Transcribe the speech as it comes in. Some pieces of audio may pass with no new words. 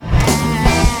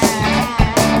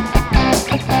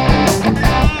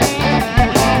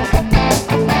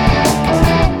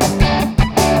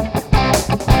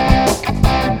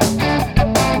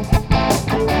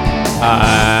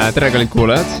Tere kallid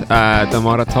kuulajad,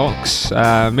 Tamara Talks.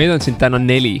 Meid on siin täna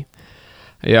 4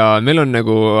 ja meil on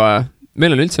nagu,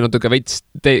 meil on üldse natuke veits,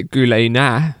 küll ei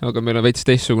näe, aga meil on veits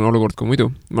teistsugune olukord kui muidu.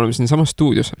 Me oleme siin samas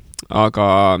stuudios, aga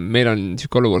meil on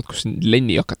niisugune olukord, kus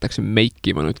Lenni hakatakse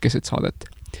meikima nüüd keset saadet.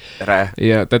 Tere.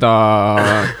 Ja teda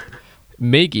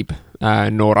meigib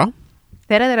Nora.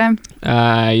 Tere.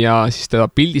 Ja siis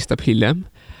teda pildistab hiljem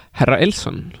härra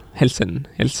Elson.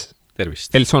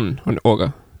 Tervist. Elson on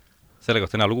ooga. Selle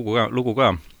kohta lugu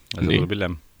ka. See tuleb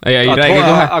hiljem. Ei räägi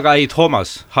kohe. Aga ei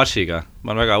Thomas hashiga.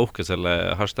 Ma olen väga uhke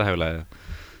selle hash-tähe üle.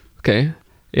 Okei.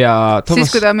 Ja Thomas...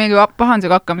 Siis kui ta mingi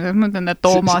pahandusega hakkama, siis mõtlen, et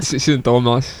Toomas. Siis on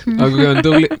Toomas. Aga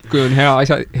kui on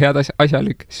head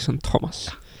asjalik, siis on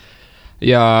Toomas.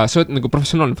 Ja sa oled nagu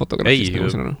professionaalne fotograaf. Ei,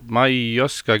 ma ei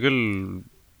oska küll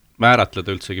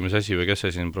määratleda üldsegi, mis asi või kes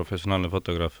asi on professionaalne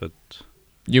fotograaf, et...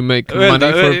 You make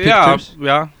money for pictures?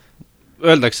 Jaa.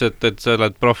 Öeldakse, et sa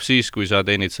oled prof siis, kui sa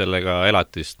teenid sellega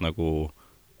elatist nagu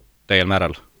täiel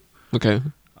määral. Okay.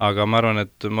 Aga ma arvan,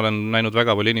 et ma olen näinud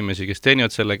väga palju inimesi, kes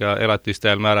teenivad sellega elatist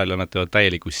täiel määral ja nad teevad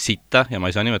täieliku sita ja ma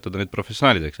ei saa nimetada neid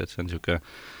professionaalideks, et see on niisugune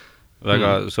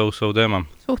väga so teema.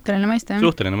 Suhteline mõiste, jah?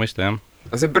 Suhteline mõiste, jah.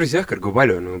 Aga see on päris jõhker, kui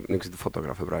palju on niisuguseid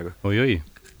fotograafe praegu? Oi.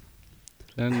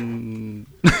 See on...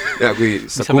 Ja kui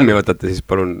sa kummi võtate, siis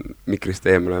palun mikrist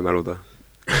eemale mäluda.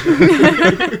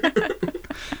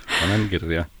 Panen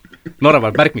kirja. Nora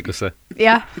paneb märkmikusse?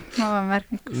 Jah, ma olen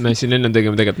märkmikusse. Me siin enne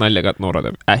tegime tegelikult naljaga, et Nora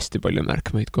teeb hästi palju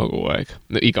märkmeid kogu aeg.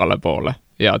 No, igale poole.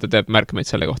 Ja ta teeb märkmeid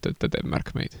selle kohta, et ta teeb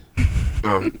märkmeid.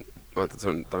 No, vaata,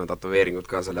 sul on tatoveeringud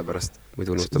ka selle pärast.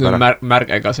 Muidu unustab ära.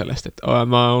 Märge ka sellest, et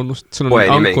ma sul on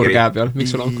ankur käe peal. Miks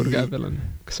sul ankur käe peal on?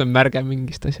 Kas see on märge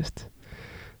mingist asjast?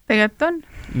 Tegelikult on.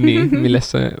 Nii,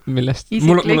 millest?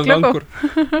 Mul on ka ankur.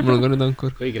 Mul on ka nüüd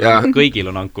ankur.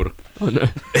 Kõigil on ankur.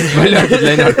 Välja arvatud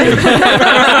Lennartil.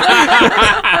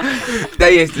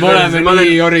 Täiesti. Me oleme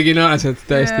nii originaalsed,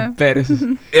 täiesti perses.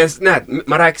 Ja näed,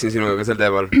 ma rääkisin sinuga sel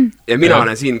teemal. Ja mina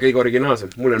olen siin kõige originaalsem.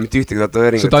 Mul on mitte ühtegi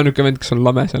tatoveeringut. Sa oled ainuke vend, kes on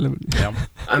lame seal.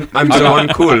 I'm so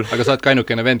uncool. Aga sa oled ka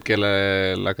ainukene vend,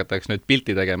 kellel hakatakse nüüd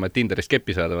pilti tegema, et Tinderis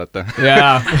keppi saada, vaata.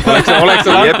 Jaa. Oleks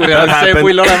sul ankur ja see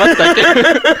pull olemata äkki.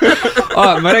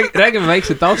 Me räägime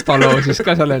väikse taustaloo siis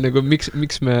ka selle, nagu,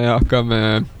 miks me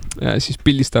hakkame siis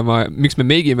pildistama, miks me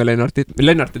meigime Lennarti.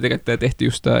 Lennarti tegelikult tehti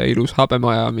just ilus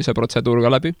habemajamise protseduur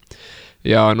ka läbi.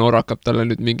 Ja Nora hakkab talle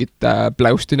nüüd mingit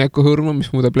pläusti näkku hõrma,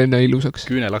 mis muudab Lenna ilusaks.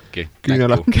 Küünelakki.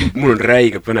 Mul on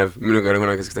räige põnev. Minuga oli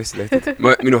kunagi sellist asja tehtud.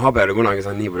 Minu habe oli kunagi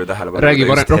saanud nii palju tähelepanu. Räägi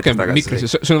rohkem mikris.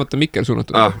 Sul on võtta mikker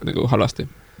suunatud nagu halvasti.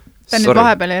 Ta nüüd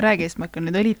vahepeal ei räägi, siis ma hakkan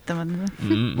nüüd õlitama.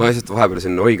 Ma lihtsalt vahepeal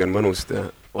siin oigan mõnust ja...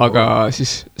 Aga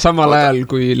siis samal ajal,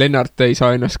 kui Lennart ei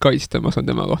saa ennast kaitsta, ma saan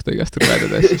tema kohta igast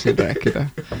rõvedad asja siin rääkida.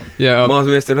 Ja ma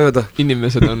su eest ei lööda.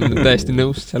 Inimesed on täiesti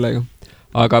nõust sellega.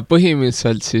 Aga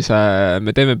põhimõtteliselt siis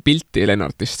me teeme pilti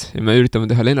Lennartist ja me üritame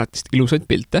teha Lennartist ilusaid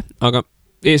pilte, aga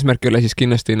eesmärk ei ole siis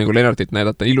kindlasti nagu Lennartit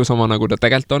näidata ilusama, nagu ta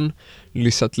tegelikult on.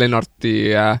 Lihtsalt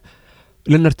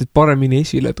Lennartit paremini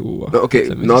esile tuua. No okei,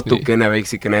 natukene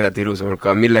võiks ikka näidata ilusamalt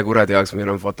ka, mille kuradi jaoks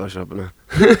meil on Photoshop.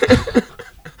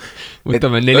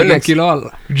 Võtame 40 kilo alla.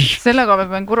 Selle koha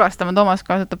pean kurvastama, Toomas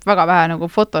kasutab väga vähe nagu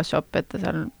Photoshop, et ta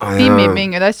seal pimmib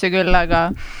mingeid asju küll, aga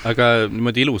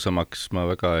niimoodi ilusamaks ma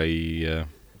väga ei...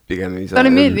 Pigem ei saa... Ta oli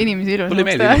meeldi inimesi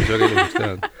ilusamaks teha.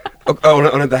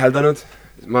 Olen täheldanud.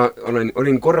 Ma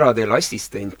olin korra teil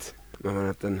assistent, ma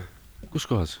mäletan. Kus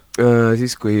kohas?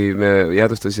 Siis, kui me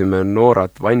jäädustasime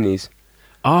Norat vannis.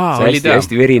 See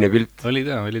hästi verine pilt. Oli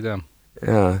tea.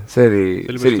 Jaa, see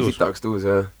oli sitaks tuus,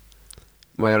 jah.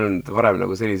 Ma ei olnud varem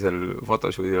nagu sellisel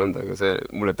photoshoot'il olnud, aga see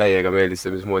mulle täiega meeldis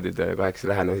see, mismoodi te 8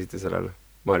 lähenesite sellele.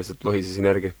 Ma lihtsalt lohisesin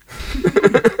järgi.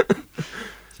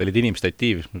 See olid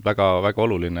inimstatiiv, väga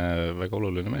oluline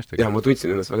meestega. Jaa, ma tundsin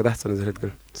ennast väga tähtsana sel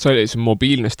hetkel. See oli see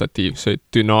mobiilne statiiv, see oli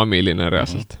dünaamiline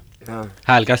reaalselt.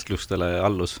 Hääl käsklustele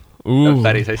allus.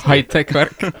 Päris hästi. High-tech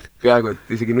värk. Peaaegu, et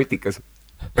isegi nutikas.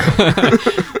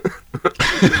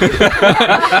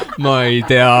 Ma ei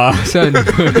tea, see on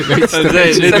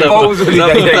see paus oli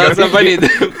täiega. Sa panid,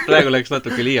 praegu läks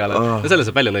natuke liiale. Selle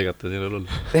saab välja lõigata, nii on hull.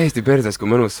 Täiesti perses, kui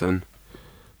mõnus see on.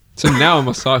 See on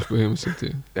näomassaaž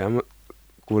põhimõtteliselt. Ja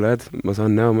kuuled, ma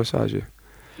saan näomassaaži.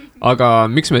 Aga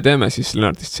miks me teeme siis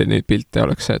Lennartist selline pilte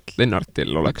oleks see, et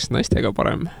Lennartil oleks naistega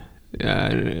parem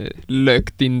löök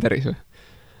Tinderis või?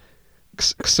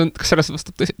 Kas sellest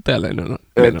vastab tõele?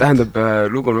 Tähendab,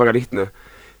 lugu on väga lihtne.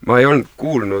 Ma ei olnud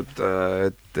kuulnud,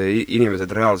 et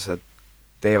inimesed reaalselt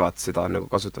teevad seda, nagu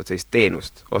kasutavad sellist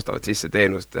teenust, ostavad sisse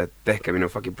teenust, et tehke minu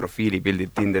fucking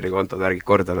profiilipildid Tinderi kontod värgid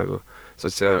korda nagu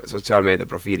sotsiaalmeedia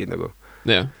profiilid nagu.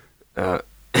 Jah.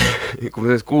 Kui ma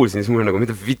sellest kuulsin, siis mul on nagu,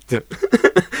 mida vittu.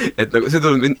 et nagu see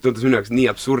tundus minu jaoks nii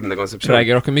absurdne kontseptsioon.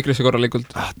 Räägi rohkem mikrisse korralikult.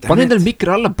 Pane endal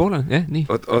mikri allapoole, nii.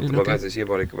 Oota, ma pean see siia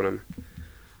poole ikka panema.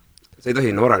 Sa ei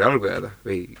tohi Norale jalgu jääda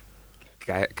või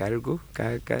käejalgu?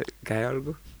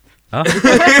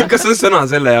 Kas on sõna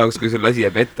selle jaoks, kui sul asi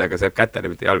jääb ette, aga see jääb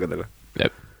kätele, mitte jalgadele?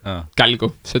 Jep.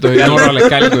 Kälgu. See tohi Norale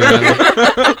kälgu jääda.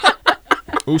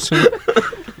 Uus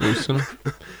sõna.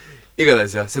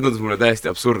 Igatahes jah, see tundus mulle täiesti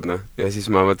absurdne ja siis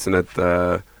ma mõtlesin, et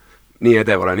nii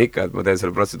edev olen ikka, et ma teen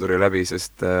selle protseduuri läbi,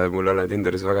 sest mul ei ole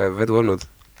Tinderis väga vedu olnud.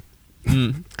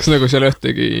 Kas nagu seal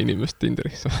ühtegi inimest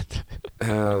Tinderis saad?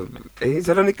 Ei,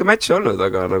 seal on ikka match olnud,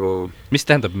 aga nagu... Mis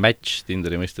tähendab match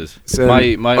Tinderi mõistes? Mul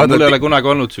ei ole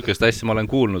kunagi olnud sükest asja, ma olen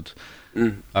kuulnud,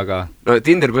 aga... No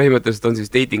Tinder põhimõtteliselt on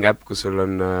siis dating äpp, kus sul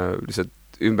on lihtsalt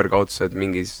ümberkaudsused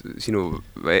mingis sinu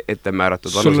ette määratud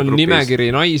sul on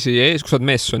nimekiri naisi ees, kui sa oled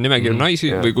mees, sul on nimekiri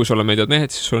naisi või kui sul on meeldivad mehed,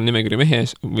 siis sul on nimekiri mehe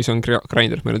ees või see on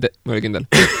Grindr, ma ei ole kindel.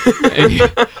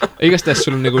 Igastahes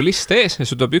sul on nagu list ees ja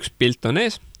sul tuleb üks pilt on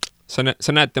ees, sa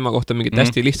näed tema kohta mingit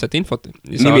hästi lihtsat infot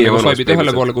ja sa nagu swipe'id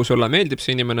ühele poole, kui sulle meeldib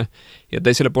see inimene ja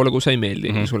teisele poole, kui sa ei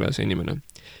meeldi sulle see inimene.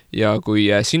 Ja kui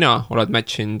sina oled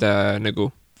matchinud nagu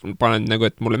panen nagu,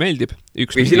 et mulle meeldib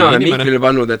või sina olen Mihklile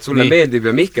pannud, et sulle meeldib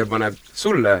ja Mihkel paneb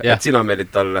sulle, et sina meeldid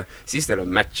talle, siis teil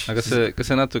on match. Aga kas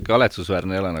see natuke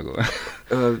aletsusväärne ei ole nagu?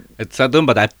 Et sa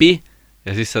tõmbad äppi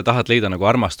ja siis sa tahad leida nagu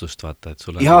armastust, vaata, et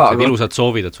sul on ilusad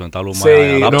soovid, et sul on talumaja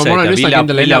ja lapsed ja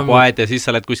viljapoed ja siis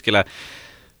sa oled kuskile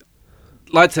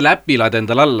laed selle äpi, laed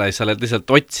endal alla ja sa oled lihtsalt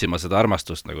otsima seda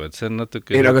armastust nagu, et see on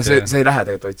natuke... Ei, aga see ei lähe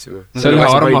tegelikult otsima. See ei lähe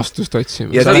armastust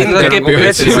otsima. Ja see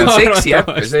on seksi äpp,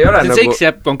 see ei ole nagu... See on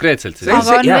seksi äpp konkreetselt siis.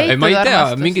 Aga on leitud ma ei tea,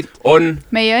 mingid... On.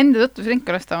 Meie enda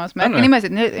tutvusringkonnast omas, me äkki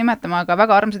nimesid nimetama, aga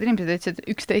väga armsad inimesed ütlesid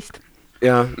 11.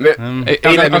 Jaa, aga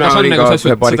see on nagu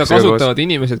seda kasutavad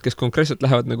inimesed, kes konkreetselt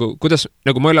lähevad nagu, kuidas,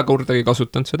 nagu ma ei ole kordagi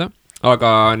kasutanud seda,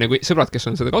 aga nagu sõbrad, kes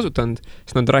on seda kasutanud,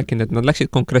 siis nad on rääkinud, et nad läksid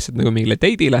konkreetselt nagu mingile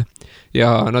date'ile ja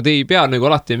nad ei pea nagu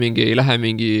alati ei lähe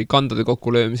mingi kandade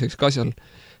kokkulöömiseks ka seal.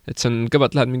 Et see on,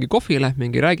 kõigepealt lähed mingi kohvile,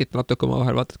 mingi räägid natuke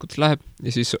omavahel, vaatad, kuidas läheb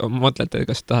ja siis mõtlete,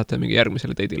 kas tahate mingi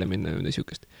järgmisele date'ile minna või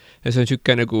niisugust. Ja see on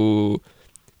siuke nagu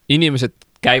inimesed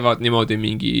käivad niimoodi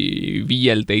mingi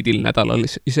 5 date'il nädalal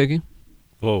isegi.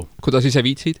 Wow. Kuidas ise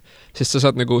viitsid, sest sa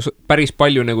saad nagu päris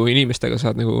palju nagu inimestega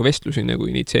saad nagu vestlusi nagu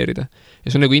initseerida.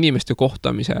 Ja see on nagu inimeste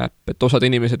kohtamise äpp, et osad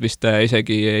inimesed vist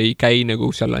isegi ei käi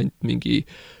nagu seal ainult mingi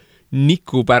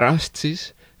niku pärast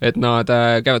siis, et nad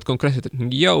käivad konkreetselt, et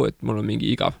mingi et mul on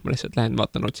mingi igav, ma lihtsalt lähen,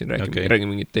 vaatan, otsin,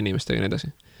 räägin mingite inimestega ja nii edasi.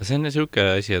 See on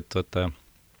niisugune asi, et vaata,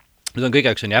 nüüd on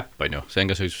kõige jaoks on äpp, on ju, see on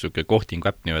ka niisugune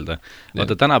kohtingu äpp nii-öelda.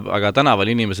 Vaata, aga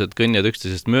tänaval inimesed kõnnivad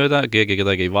üksteisest mööda, keegi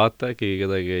kedagi ei vaata, keegi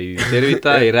kedagi ei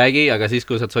tervita, ei räägi, aga siis,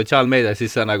 kui sa oled sotsiaalmeedia,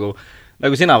 siis sa nagu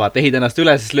sina vaata, ehid ennast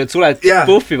üle, siis lööd suled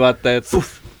puffi, vaata, et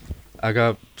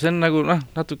aga see on nagu,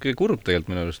 natuke kurb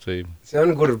tegelikult minu arust või... See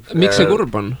on kurb. Miks see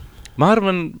kurb on? Ma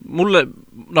arvan, ma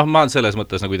olen selles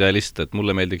mõttes nagu idealist, et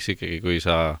mulle meeldiks ikkagi, kui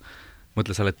sa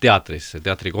mõtle, sa oled teatris,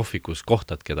 teatrikohvikus,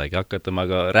 kohtad kedagi, hakkad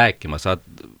temaga rääkima, saad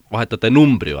vahetate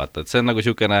numbri, vaata, et see on nagu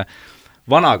niisugune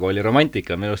vanakooli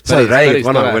romantika minu arust. Sa räägid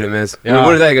vanakooli mees.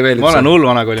 Mulle täiega meeldib. Ma olen hull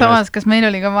vanakooli mees. Samas, kas meil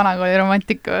oli ka vanakooli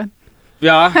romantika või?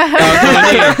 Jaa.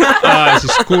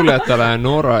 Siis kuulajatele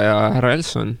Nora ja härra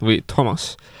Elson või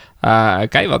Thomas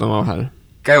käivad omavahel.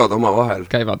 Käivad omavahel.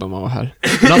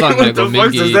 Nad on nagu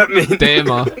mingi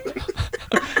teema.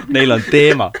 Neil on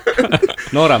teema.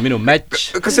 Noora on minu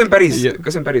match. Kas see on päris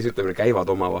ütlemine,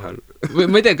 käivad omavahel?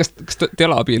 Ma ei tea, kas te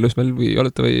ole abielus veel või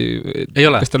olete või... Ei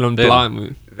ole. Kas teil on plaan või...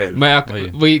 Veel.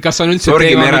 Või kas on üldse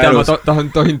teema, mida ma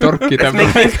tohin torkida?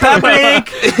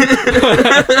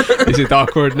 Is it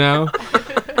awkward now?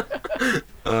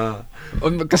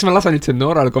 Kas ma lasan üldse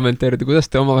Nooral kommenteerida, kuidas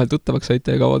te omavahel tuttavaks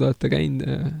saite ja kaua te olete käinud?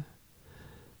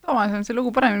 Tomas on see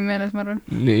lugu paremini meeles, ma arvan.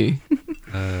 Nii.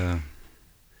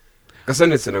 Kas see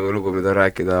on üldse nagu lugu, mida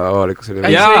rääkida avalikkusele?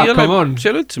 Jaa, come on. See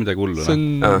ei ole üldse midagi hullu. See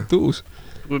on tuus.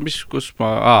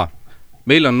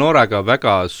 Meil on Noraga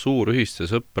väga suur ühiste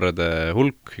sõprade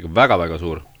hulk, väga-väga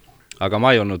suur. Aga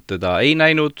ma ei olnud teda ei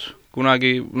näinud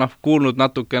kunagi, kuulnud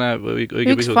natukene õige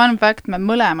pisut. Üks fun fact, me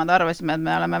mõlemad arvasime, et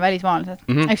me oleme välismaalased.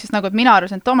 Ehk siis nagu, et mina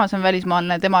arvasin, et Thomas on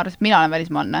välismaalane, tema arvasin, et mina olen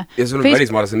välismaalane. Ja sul on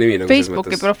välismaalase nimi nagu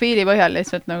Facebooki profiili põhjal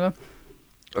lihtsalt nagu.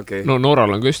 Okay. No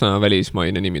Noral on ka üsna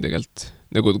välismaine nimi tegelikult.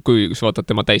 Nagu kui sa vaatad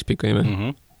tema täispikka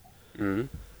nime.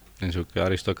 Niisugune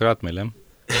aristokraat meil, jah.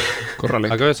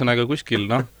 Korralik. Aga ühesõnaga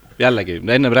kuskil, jällegi,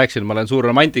 ennem rääkisin, ma olen suur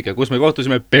romantika, kus me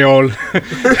kohtusime peol.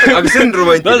 Aga see on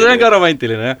romantiline. No see on ka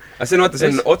romantiline, jah. Aga see on, vaata, see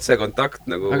on otsekontakt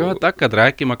nagu... Aga vaata, hakkad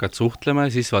rääkima, hakkad suhtlema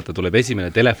ja siis vaata, tuleb esimene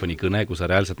telefonikõne, kus sa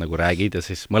reaalselt nagu räägid ja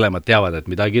siis mõlemad teavad, et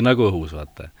midagi nagu õhus,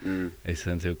 vaata. Ja siis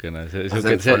see on siukene,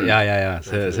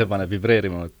 see paneb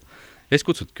vibreerima. Ja siis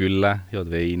kutsud külla, jood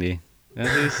veini ja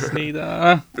siis nii ta...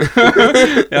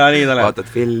 ja nii ta läheb. Vaatad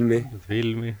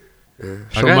filmi.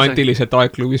 Romantiliselt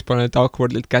aegklubis paned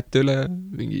awkwardlilt kätt üle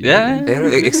mingi...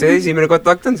 Eks see esimene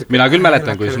kontakt on see. Mina küll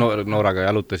mäletan, kui Noraga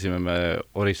jalutasime me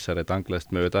Orissaare tanklast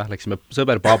mööda, läksime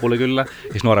sõber Paabule külla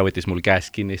ja siis Nora võttis mul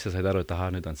käest kinni ja sa said aru, et aha,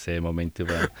 nüüd on see moment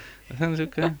juba. See on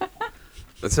siuke...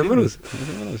 See on mõnus.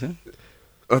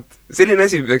 Selline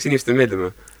asi peaks inimestele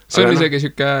meeldima. See on isegi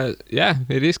siuke,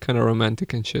 it is kind of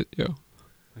romantic and shit, jo.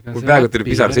 Mul peaaegu tuli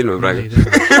pisar silma praegu.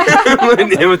 Ma olen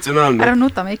nii emotsionaalne. Ära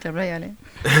nuta, Meikler Play oli.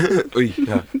 Oi,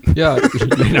 jah. Jaa,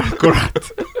 mina, kurat.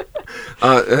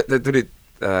 Te tulid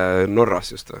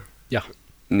Norras just või? Jah.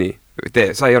 Nii.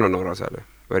 Sa ei olnud Nora seal,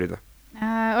 või oli ta?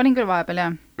 Olin küll vahepeal,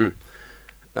 jah.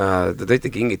 Te tõite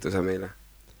kingituse meile.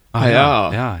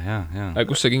 Jaa.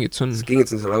 Kus see kingitus on? See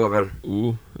kingitus on seal laua peal.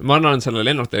 Ma annan selle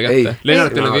Lennartile kätte.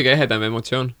 Lennartil on kõige ehedam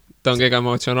emotsioon. Ta on kõige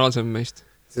emotsionaalsem meist.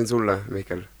 See on sulle,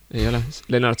 Mihkel. Ei ole,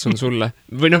 Lennart, see on sulle.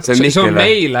 Või noh, see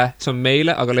on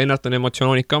meile, aga Lennart on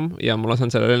emotsionoonikam ja ma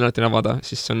lasen selle Lennartile avada,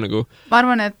 siis see on nagu... Ma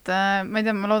arvan, et, ma ei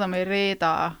tea, ma loodan, ma ei reeda,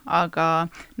 aga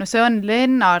no see on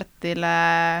Lennartile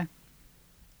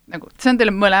nagu, see on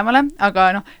teile mõlemale,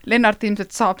 aga noh, Lennart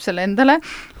ilmselt saab selle endale,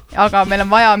 aga meil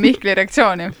on vaja Mihkli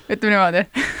reaktsiooni, ütleme niimoodi.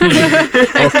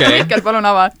 Mihkel, palun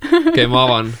ava. Okei, ma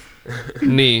avan.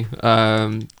 Nii,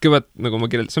 kõigepealt nagu ma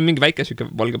kirjeldan, see on mingi väike siuke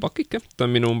valge pakike, ta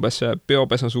on minu umbes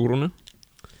peopesa suurune.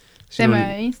 Teeme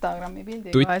Instagrami pildi.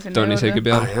 Tutt on isegi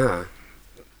peal.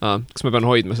 Kas ma pean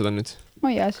hoidma seda nüüd? Ma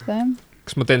ei jää seda, jah.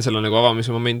 Kas ma teen selle nagu avamise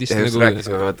momendist? Just nagu...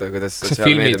 rääkisime, vaata, kuidas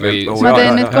filmid või... Ma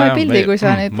teen nüüd kohe pildi, kui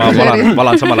sa nüüd... Ma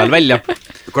valan samal ajal välja.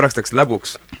 Korraks taks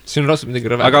läbuks. Siin on raske midagi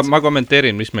rõvedad. Aga ma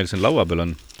kommenteerin, mis meil siin laua peal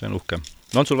on. See on uhke.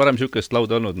 No on sul varem siukest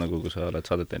lauda olnud, nagu kui sa oled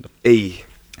saadet teinud? Ei.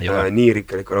 Nii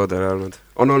rikkalikku lauda ei olnud.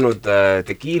 On olnud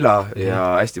tekiila ja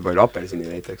hästi palju apelsini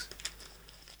näiteks.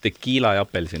 Tekiila ja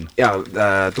apelsin? Jaa,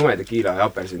 tume tekiila ja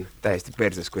apelsin. Täiesti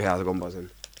perses, kui hea see kombos on.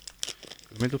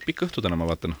 Meil tuleb pikk õhtu täna,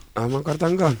 ma vaatan. Ma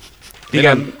kardan ka.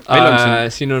 Pigem,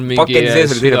 siin on mingi... Pakendi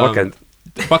sees oli teine pakend.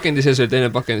 Pakendi sees oli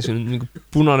teine pakend, siin on mingi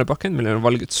punane pakend, millel on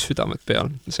valged südamed peal.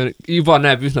 See on, juba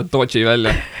näeb üsna dodgy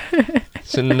välja.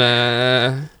 See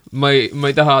on... Ma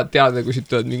ei taha teada, kui siit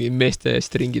tulevad mingi meeste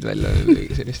stringid välja või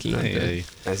sellist linna.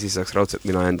 Ja siis saaks raudselt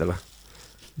mina endale.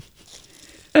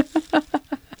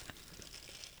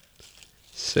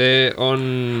 See on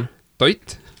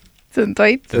toit. See on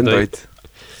toit.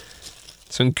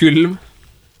 See on külm.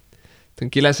 Ta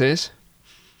on kile sees.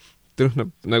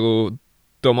 Tõhnab nagu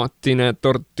tomatine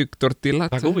tükk tortillat.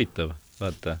 Väga huvitav.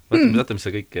 Vaata, mis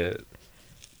sa kõike...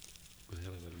 Kui sa ei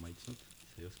ole veel maitsnud,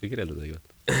 ei oska kirjeldada igat.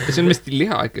 See on vist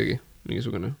liha ikkagi,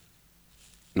 mingisugune.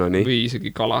 No nii. Või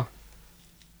isegi kala.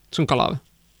 See on kala või?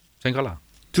 See on kala.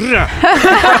 Türa!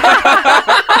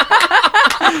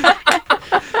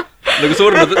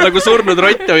 nagu surnud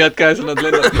rott hoiad käes, nad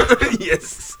lennavad.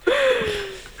 Yes!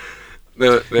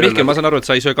 Mihkel, ma saan aru, et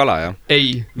sa ei söö kala, jah?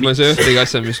 Ei, ma söö ühtegi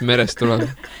asja, mis merest tuleb.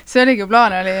 See oligi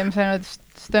plaan, ma sain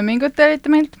stömmingut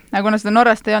tellite meilt, aga kuna seda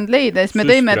Norrast ei olnud leida, siis me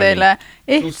tõime teile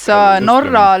ehtsa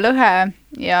Norra lõhe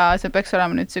ja see peaks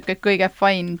olema nüüd siuke kõige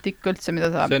fine tikk üldse,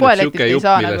 mida sa poeletit ei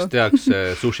saa nagu. See on siuke jupp, millest tehakse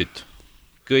sushit.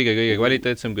 Kõige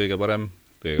kvaliteetsem, kõige parem.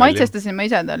 Maitsestasin ma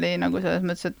ise, ta oli nagu selles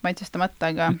mõttes, et maitsestamata,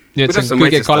 aga... Nii et see on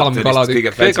kõige kalamkala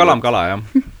tükk. Kõige kalamkala, jah.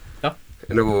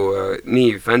 Nagu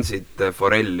nii fancy't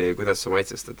forelli, kuidas sa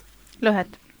maitsestad?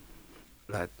 Lõhet.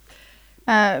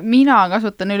 Mina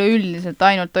kasutan üleüldiselt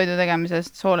ainult toidu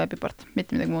tegemisest soolepipart,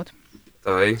 mitte midagi muud.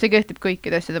 See kehtib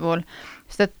kõikide asjade pool.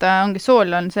 Sest et ongi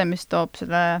sool on see, mis toob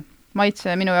selle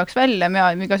maitse minu jaoks välja,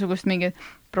 ja igasugust mingi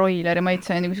broileri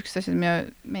maitse ja niisugused asjad,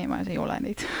 meie majas ei ole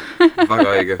neid. Väga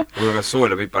õige. Mul on ka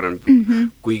sool ja pipar on,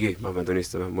 kuigi ma pean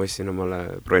tunnistama, ma ostsin omale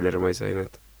broileri maitse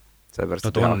ainet.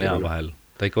 No ta on hea vahel.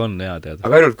 Ta ikka on hea teada.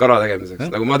 Aga ainult kala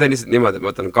tegemiseks. Nagu ma teen lihtsalt niimoodi, et ma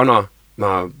võtan kana, ma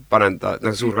panen ta,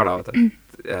 nagu suur kala,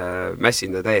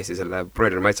 mässin ta täiesti selle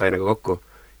broileri maitseainega kokku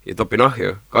ja topin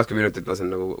ahju, 20 minutit lasen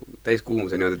nagu täis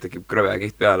kuumuse niimoodi, et tekib krõve ja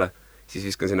kiht peale, siis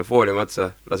viskan sinna foolium otsa,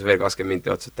 lasen veel 20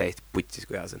 minutit otsa, täiesti putsis,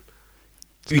 kui hea see on.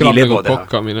 Ülilebo teha.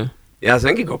 Kokkamine. Jaa,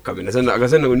 see ongi kokkamine, aga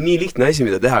see on nagu nii lihtne asi,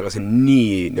 mida teha, aga see on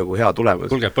nii nagu hea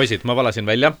tulemus. Kuulge, poisid, ma valasin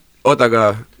välja. Oota, aga...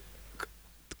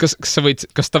 Kas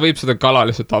ta võib seda kala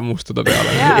lihtsalt ammustada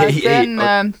peale? Jaa, see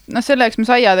on, selleks me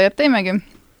saia tegelikult teimegi,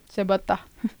 see võta.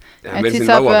 Et siis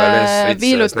saab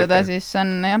viilutada, siis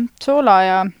on jah, soola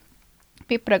ja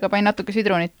pipraga, panin natuke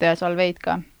sidrunit ja salveid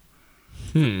ka.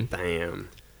 Damn.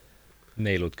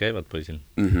 Neilud käivad poisil.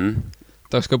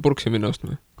 Tahaks ka purksi minna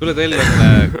ostma. Kuule, teil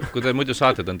on, kui teil muidu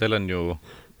saated on, teil on ju,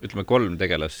 ütleme, 3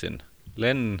 tegelast siin.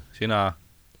 Len, sina...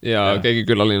 Ja keegi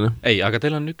külaline. Ei, aga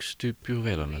teil on üks tüüp ju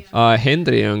veel olnud.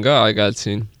 Henry on ka aeg-ajalt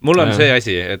siin. Mul on see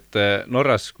asi, et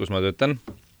Norras, kus ma töötan,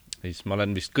 siis ma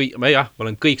olen vist ma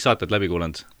olen kõik saated läbi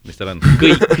kuulanud, mis teil on.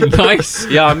 Kõik. Nice.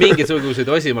 Ja mingisuguseid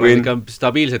osi ma olen ikka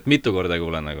stabiilselt mitu korda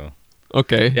kuulen nagu.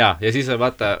 Okei. Ja siis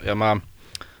vaata, ja ma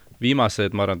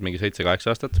viimased, ma arvan, mingi 7-8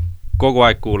 aastat, kogu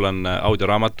aeg kuulan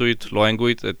audioraamatuid,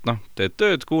 loenguid, et teed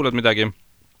tööd, kuulad midagi,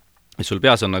 ja sul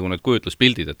peas on nagu need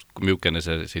kujutluspildid, et milline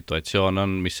see situatsioon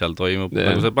on, mis seal toimub,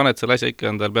 nagu sa paned selle asja ikka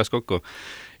endal peas kokku.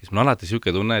 Siis mul on alati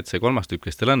siuke tunne, et see 3. tüüp,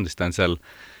 kes teil on, siis ta on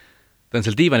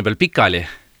seal diivani peal pikali.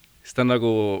 Siis ta on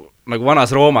nagu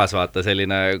vanas Roomas, vaata,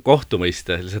 selline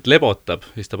kohtumõiste, lihtsalt lebotab,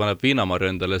 siis ta paneb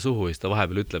viinamarju endale suhu, siis ta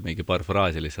vahepeal ütleb mingi paar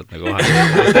fraasi lihtsalt nagu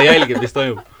vahepeal. Ta jälgib, mis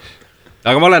toimub.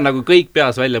 Aga ma olen nagu kõik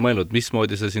peas välja mõelnud,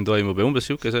 mismoodi see siin toimub ja umbes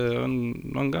siuke see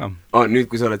on ka. Nüüd,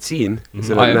 kui sa oled siin,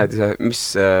 sa näed ise, mis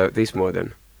teistmoodi on?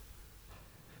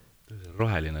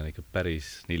 Roheline on ikka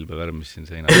päris nilbe värm, mis siin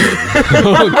seina on.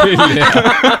 Küll, jah.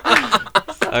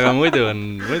 Aga muidu on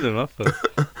vahva.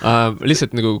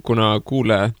 Lihtsalt nagu, kuna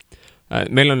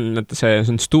meil on see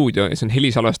on stuudio ja see on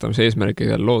helisalvestamise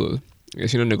eesmärkiga loodud ja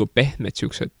siin on nagu pehmed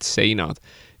siuksed seinad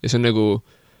ja see on nagu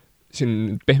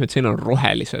siin pehmed seinad on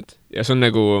rohelised ja see on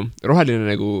nagu roheline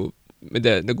nagu, ma ei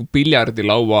tea, nagu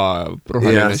piljardilaua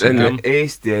roheline. Ja see on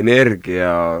Eesti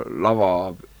Energia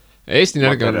lava. Eesti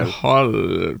Energia on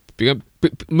halb.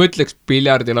 Ma ütleks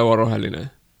piljardilaua roheline.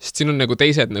 Sest siin on nagu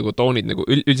teised nagu toonid, nagu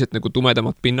üldiselt nagu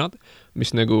tumedamad pinnad,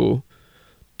 mis nagu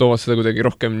toovad seda kuidagi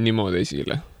rohkem niimoodi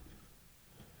esile.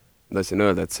 Tahtsin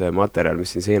öelda, et see materjal,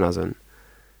 mis siin seinas on,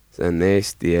 see on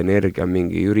Eesti Energia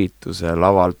mingi ürituse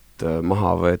lavalt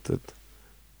maha võetud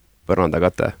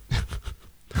põrandakate.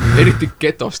 Eriti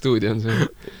geto stuudio on see.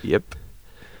 Jep.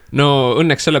 No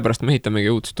õnneks sellepärast me ehitamegi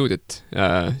uut stuudiot.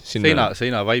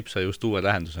 Seina vaip sai just uue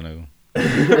tähenduse nagu.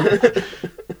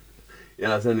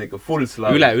 Ja see on ikka full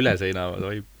slav. Üle seina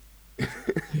vaip.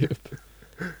 Jep.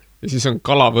 Ja siis on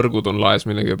kalavõrgud on laes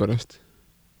millegi pärast.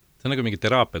 See on nagu mingi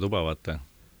teraapia tuba, vaata.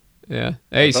 Jah.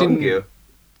 Ei,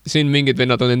 siin mingid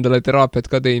vennad on endale teraapiat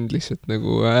ka teinud lihtsalt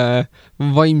nagu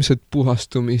vaimset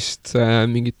puhastumist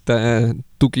mingite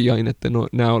tugiainete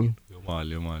näol.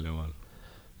 Jumal.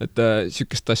 Et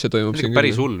siukest asja toimub siin.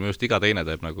 Päris hull, minu just iga teine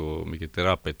teeb nagu mingid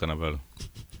teraapiaid täna peal.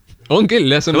 On küll,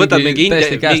 jah, see on mingi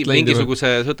täiesti käest läinud. Mingisuguse,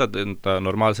 sa võtad enda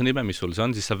normaalse nime, mis sul see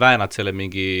on, siis sa väänad selle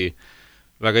mingi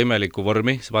väga imeliku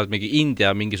vormi, sa vaatad mingi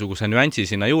India mingisuguse nüansi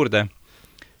sinna juurde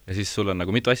ja siis sul on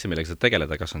nagu mitu asja, millega sa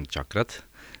tegeleda, kas on tšakrad,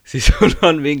 siis sul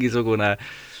on mingisugune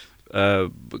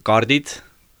kaardid,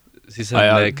 siis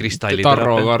on kristallid.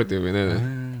 Tarro kaardi või need.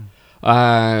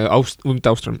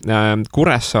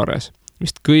 Kuressaares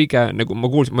vist kõige, nagu ma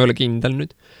kuulsin, ma ei ole kindel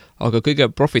nüüd, aga kõige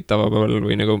profitaval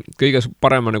või nagu kõige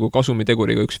parema nagu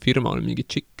kasumiteguriga üks firma on mingi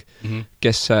tšikk,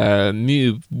 kes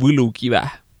müüb võlukive.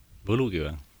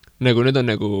 Võlukive? Nagu need on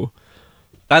nagu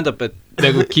tähendab, et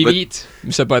nagu kivid,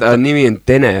 mis sa paned... Nimi on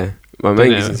Tene. Ma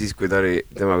mängisin siis, kui ta oli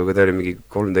mingi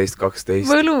 13-12.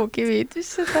 Võlukivid,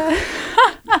 mis seda...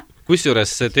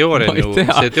 Kusjuures see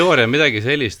teooria on midagi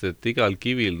sellist, et igal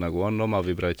kivil nagu on oma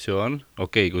vibratsioon,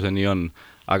 okei, kui see nii on,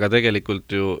 aga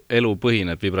tegelikult ju elu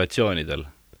põhineb vibratsioonidel.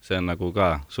 See on nagu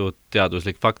ka suht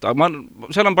teaduslik fakt.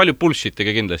 Seal on palju bullshitiga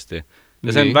kindlasti.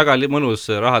 Ja see on väga mõnus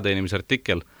rahateenimise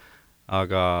artikkel.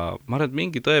 Aga ma arvan, et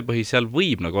mingi tõepõhi seal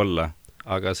võib nagu olla.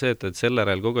 Aga see, et selle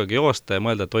järel kogu aeg joosta ja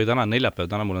mõelda, et oi, täna on neljapäev,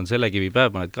 täna mul on selle kivi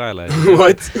päev, paned kaela.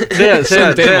 What? See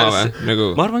on teema või? Nagu...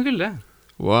 Ma arvan küll, jah.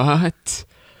 What?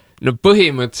 No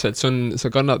põhimõtteliselt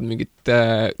sa kannad mingit,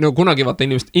 no kunagi vaata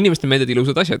inimeste meeldid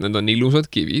ilusad asjad, need on ilusad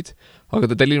kivid, aga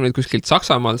ta tellib neid kuskilt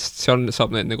Saksamaalt, seal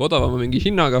saab need nagu odavama mingi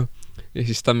hinnaga ja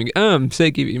siis ta mingi,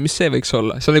 see kivi, mis see võiks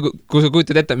olla? See on nagu, kui sa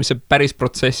kujutad ette, mis see päris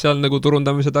protsess seal nagu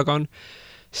turundamise taga on,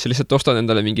 siis sa lihtsalt ostad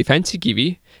endale mingi fancy kivi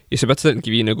ja sa pead seda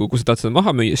kivi nagu, kui sa tahad seda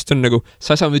maha müüa, siis on nagu,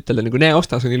 sa ei saa ütelda nagu, näe,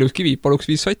 osta, see on ilus kivi, paluks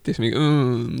 5 sotti, siis mingi,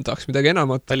 tahaks midagi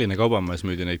enamat. Tallinna kaubamajas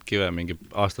müüdi neid kive mingi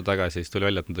aasta tagasi, siis tuli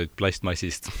välja, et nad olid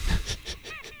plastmassist.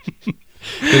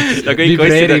 ja kõik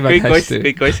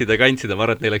ostsid ja kandsid ja ma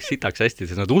arvan, et neil läks sitaks hästi,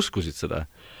 sest nad uskusid seda.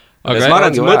 Aga ma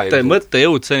arvan, et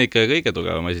mõttejõud, see on ikka kõige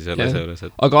tugevam asi selle juures.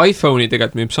 Aga iPhone'i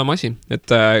tegelikult müüb sama asi, et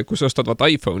kui sa ostad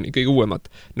vaata iPhone'i, kõige uuemat,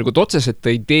 nagu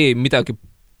otseselt ei tee midagi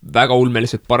väga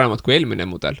ulmeliselt paremat kui eelmine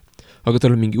mudel, aga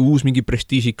tal on mingi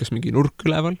prestiižikas mingi nurk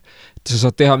üleval, et sa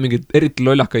saad teha mingeid eriti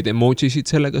lollakaid emojisid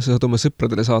sellega, sa saad oma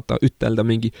sõpradele saata, ütelda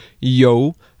mingi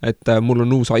yo, et mul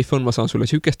on uus iPhone, ma saan sulle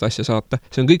sükest asja saata,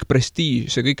 see on kõik prestiiž,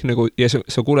 see kõik nagu, ja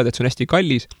sa kuuled, et see on hästi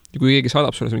kallis, ja kui keegi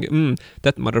saadab sulle mingi,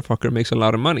 that motherfucker makes a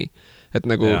lot of money, et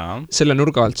nagu selle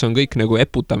nurga alt see on kõik nagu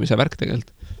eputamise värk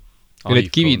tegelikult. Ja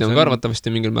need kivid on ka arvatavasti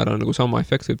mingil määral nagu sama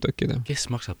efekt võib tekkida. Kes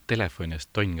maksab telefoni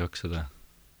eest tonn 200?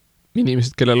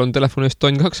 Inimesed, kellel on telefoni eest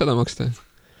tonn 200 maksta.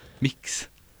 Miks?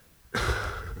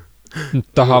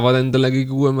 Tahavad endale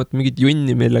kõige uuemat mingit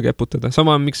junni meile keputada.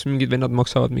 Sama on, miks mingid vennad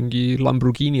maksavad mingi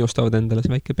Lamborghini ostavad endale,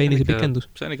 see väike peenise pikendus.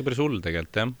 See on ikka päris hull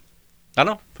tegelikult, jah.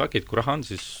 Aga fuck it, kui raha on,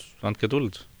 siis andke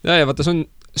tuld. Ja vaata,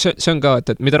 see on ka,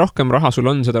 et mida rohkem raha sul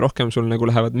on, seda rohkem sul nagu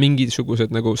lähevad mingisugused,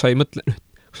 nagu sa ei mõtle,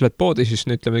 kui sa lähed poodi, siis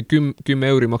ütleme 10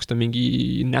 euri maksta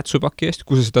mingi nätsupaki eest,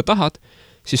 kui sa seda tahad,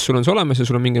 siis sul on see olemas ja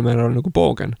sul on mingi määral nagu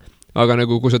poogen. Aga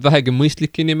nagu kui sa oled vähegi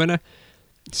mõistlik inimene,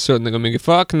 siis sa oled nagu mingi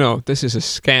fuck no, this is a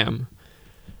scam.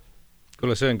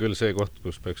 Kuule, see on küll see koht,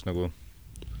 kus peaks nagu...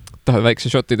 Tahad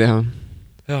väikse shoti teha?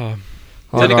 Jaa.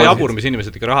 See on ikka jabur, mis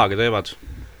inimesed ikka rahaga teevad.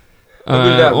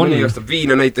 Mõni ostab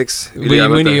viina näiteks.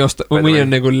 Mõni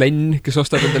on nagu Lenn, kes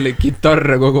ostab endale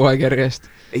kitarre kogu aeg järgest.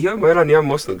 Ei, ma olen nii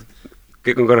ammu ostnud.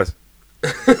 Kõik on korras.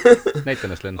 Näita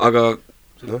ennast, Lenn. Aga,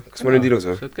 kas ma nüüd ilus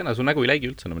või? Sa oled kena, su nägu ei läigi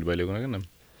üldse enam nii palju, kui enne.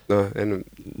 Enne...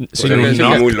 See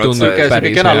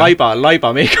kena laiba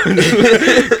meikon.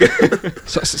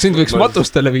 Sind võiks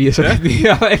matustele viia, sa oled nii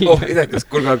hea välja. Idekas,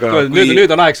 kuulge aga...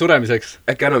 Nüüd on aeg suremiseks.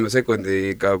 Äkki anname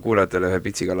sekundiga kuulajatele ühe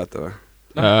pitsi kallata või?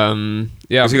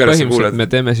 Ja põhimõtteliselt me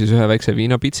teeme siis ühe väikse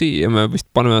viinapitsi ja me vist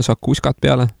paneme sakuskat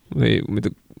peale või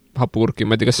hapukurki,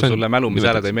 ma ei tea, kas see on... Kui sulle mälumis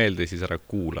hääled ei meeldi, siis ära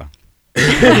kuula.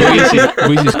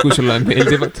 või siis kui sulle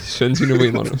meeldivad, siis see on sinu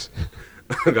võimalus.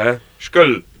 Aga jah,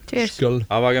 škõl!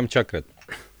 Avagem tšakrat.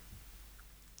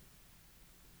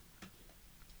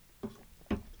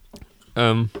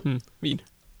 Viin.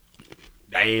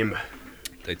 Damn!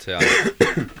 Täitsa hea.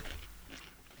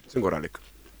 See on korralik.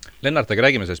 Lennart, aga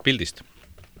räägime sellest pildist.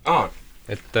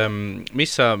 Et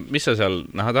mis sa seal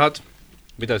näha tahad?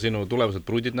 Mida sinu tulevased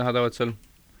pruudid näha tahavad seal?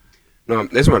 No,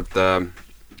 esmalt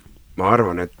ma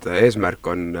arvan, et eesmärk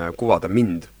on kuvada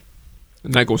mind.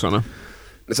 Nägusana.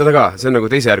 Seda ka, see on nagu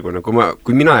teisejärgune.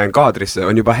 Kui mina jään kaadrisse,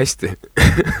 on juba hästi.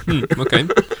 Okei.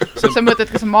 Sa mõtled,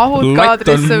 kas mahud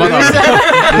kaadrisse või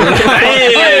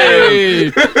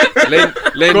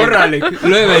korralik,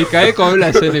 lööme ikka ego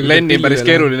üles. Lenni päris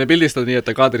keeruline pildistada nii, et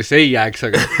ta kaadrisse ei jääks,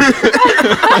 aga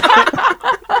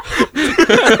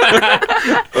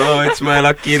it's my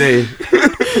lucky day.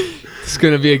 It's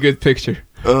gonna be a good picture.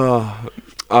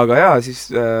 Aga jaa, siis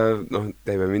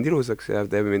teeme mind ilusaks ja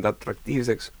teeme mind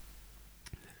atraktiivseks.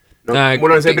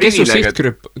 Mul on see privileeg,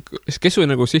 kes su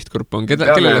nagu sihtgrupp on?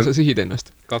 Kellele sa sihid ennast?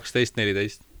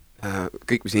 12-14.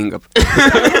 Kõik, mis hingab.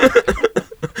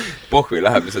 Pohvi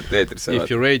läheb lihtsalt teetrisse. If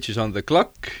your age is on the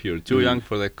clock, you're too young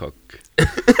for the cock.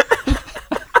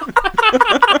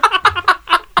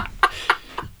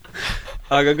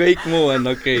 Aga kõik muu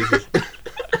on okei siis.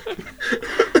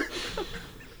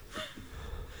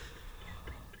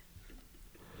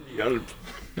 Nii halb.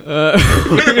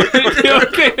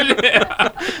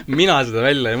 Mina seda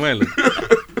välja ei mõelnud.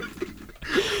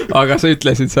 Aga sa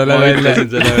ütlesid selle välja.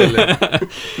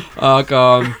 Aga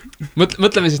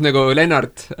mõtleme siis nagu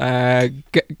Lennart,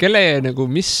 kelle nagu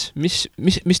mis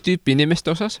tüüpi inimeste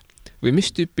osas või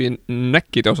mis tüüpi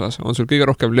näkkide osas on sul kõige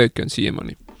rohkem lööki on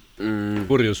siiamaani?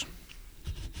 Purjus.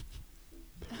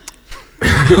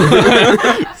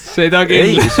 Seda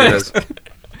kindlasti.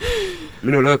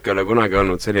 Minu löök ei ole kunagi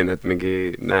olnud selline, et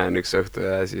mingi näen üks õhtu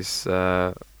ja siis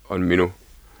on minu.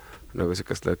 Nagu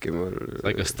siukest lööki mul...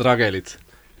 Sa ikka stragelid.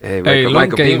 Ei, ma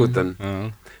ikka pingutan.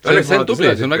 See on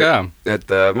tubli, see on väga hea. Et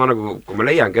ma nagu, kui ma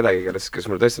leian kedagi, kes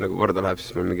mul tõesti nagu korda läheb,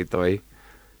 siis ma mingi davai.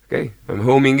 Okei, I'm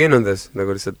homing in on this.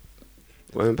 Nagu lihtsalt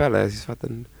vajan peale ja siis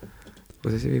vaatan,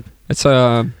 kus see viib. Et sa...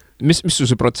 Mis su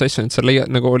see protsess on, et sa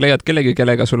leiad kellegi,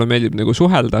 kellega sulle meeldib nagu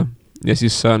suhelda ja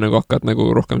siis sa nagu hakkad nagu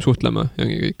rohkem suhtlema ja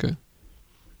ongi kõik?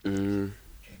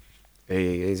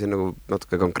 Ei, see on nagu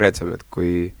natuke konkreetsem, et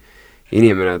kui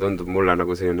inimene tundub mulle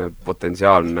nagu selline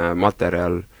potentsiaalne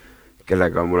materjal,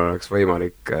 kellega mul oleks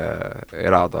võimalik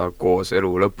elada koos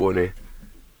elu lõpuni.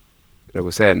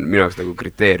 Nagu see on minu jaoks nagu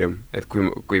kriteerium, et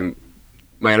kui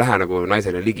ma ei lähe nagu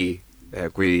naisele ligi,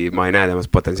 kui ma ei näe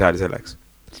temast potentsiaali selleks.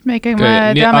 Siis me ikkagi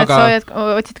teame, et sa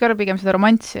otsid ka pigem seda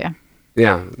romanssi.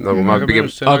 Jaa, nagu ma pigem...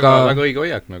 See on väga õige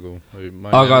hoiak nagu.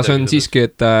 Aga see on siiski,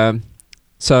 et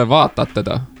sa vaatad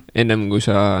teda ennem, kui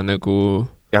sa nagu...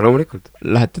 Ja loomulikult.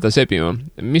 Lähed teda sebima.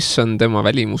 Mis on tema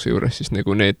välimuse juures siis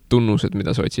nagu need tunnused,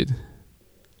 mida sa otsid?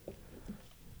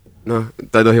 noh,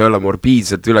 ta ei tohi olla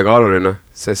morbiidselt ülekaaluline,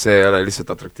 sest see ei ole lihtsalt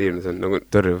atraktiivne, see on nagu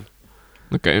tõrjuv.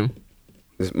 Okei.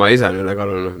 Ma ise olen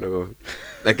ülekaaluline, nagu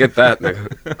get that, nagu,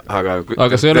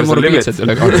 aga see ei ole morbiidselt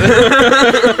ülekaaluline.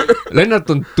 Lennart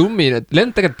on tummine,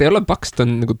 Lennart tegelikult ei ole paks, ta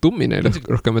on nagu tummine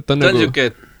rohkem, et ta on nagu... siuke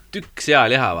tükk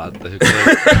sealiha, vaata,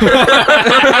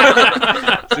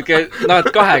 siuke, et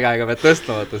 2 käega pead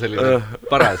tõstma, vaata, selline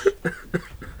paras.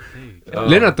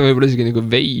 Lennart on võib-olla isegi nagu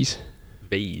veis.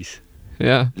 Veis.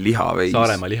 Jaa. Lihaveis.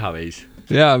 Saaremaa lihaveis.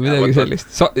 Jaa, midagi sellist.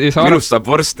 Minust saab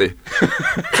vorsti.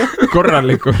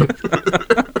 Korralikult.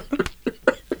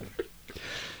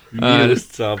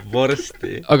 Minust saab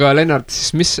vorsti. Aga Lennart,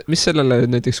 siis mis sellele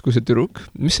näiteks, kui see tüdruk,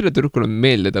 mis selle tüdrukule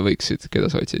meeldida võiksid,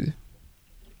 keda sa otsid?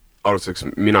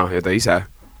 Alustuseks mina ja ta ise.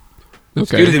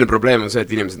 Okay. Üldine probleem on see,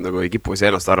 et inimesed nagu ei kipu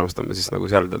ennast armastama, siis nagu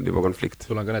seal on juba konflikt.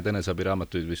 Sul on ka need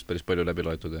enesabiraamatuid vist päris palju läbi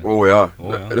loetud. Jaa.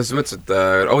 Sa mõtles, et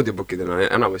audiobookidena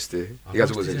enamasti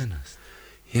igasuguseid.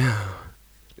 Jaa.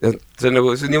 See on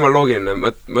nagu, see on jumala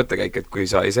loogiline mõttekäik, et kui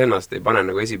sa iseennast ei pane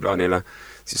nagu esiplaanile,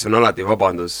 siis on alati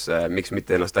vabandus, miks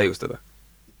mitte ennast täiustada.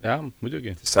 Jah,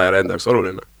 muidugi. Sest sa ei ole enda jaoks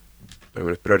oluline.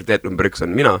 Prioriteet number 1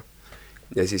 on mina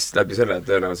ja siis läbi selle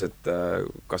tõenäoliselt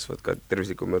kasvavad ka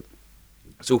tervislikumad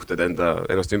suhted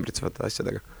ennast ümbritsevate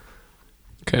asjadega.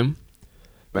 Okei.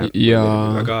 Ja...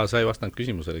 Aga sa ei vastanud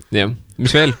küsimusele. Jah.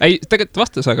 Mis veel? Ei, tegelikult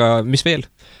vastas, aga mis veel?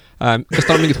 Kas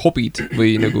tal on mingid hobid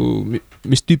või nagu,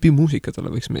 mis tüüpi muusika talle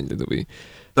võiks meeldida või?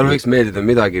 Talle võiks meeldida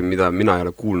midagi, mida mina ei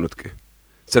ole kuulnudki.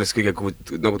 Sellest kõige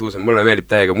nagu tuusem, mulle meeldib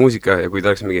täiega muusika ja kui ta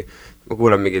oleks mingi, ma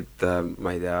kuulen mingit,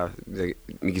 ma ei tea,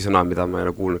 mingi sõna, mida ma ei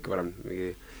ole kuulnudki varem,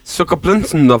 mingi Soka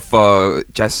Plõntsendorfa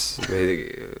jazz või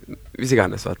mis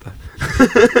iganes, vaata.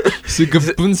 Soka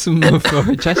Plõntsendorfa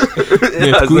jazz. Nii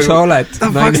et kui sa oled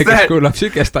naine, kes kuulab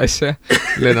sükest asja,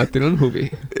 Lennatil on huvi.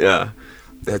 Jaa,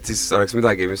 et siis oleks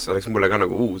midagi, mis oleks mulle ka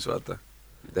nagu uus, vaata.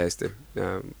 Täiesti.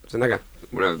 Ja see on äge.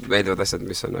 Mulle meeldivad asjad,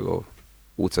 mis on nagu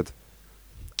uudsed.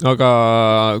 Aga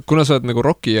kuna sa oled nagu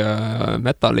rocki ja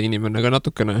metali inimene ka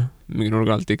natukene, mingi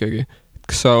nurga alt ikkagi,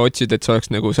 kas sa otsid, et sa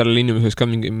oleks nagu sellel inimeseks ka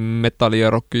mingi metali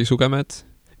ja rocki sugemed?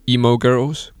 Emo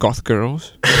girls, goth girls?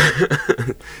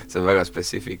 See on väga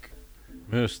spetsiifik.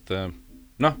 Just,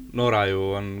 Nora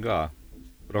ju on ka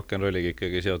rock'n'rolliga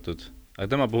ikkagi seotud. Aga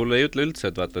tema puhul ei ütle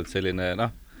üldse, et vaata, et selline,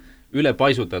 üle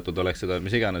paisutatud oleks seda,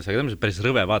 mis iganes, aga tõmmas päris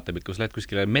rõve vaatab, et kui sa lähed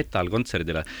kuskile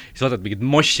metal-kontserdile, siis vaatad mingid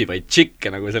moshi või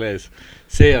tšikke nagu selle ees.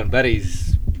 See on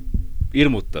päris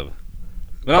hirmutav.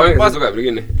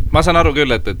 Ma saan aru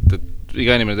küll, et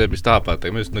iga inimene teeb, mis tahab vaata,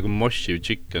 aga ma just nagu moshi või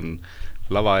tšikk on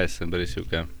lava ees, see on päris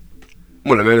siuke.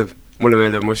 Mulle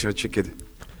meeldib moshi või tšikid.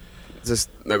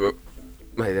 Sest nagu,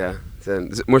 ma ei tea,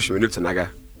 moshi on üldse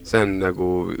näge. See on nagu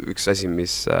üks asi,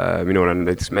 mis minul on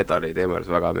näiteks metali teemal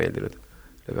väga meeldinud.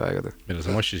 Millal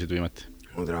sa moshisid viimati?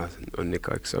 On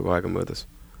ikka üks aega möödas.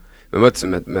 Me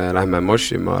mõtlesime, et me läheme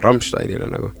moshima Rammsteinile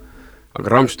nagu.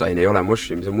 Aga Rammstein ei ole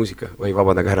moshimise muusika. Või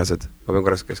vabandage härrased, ma pean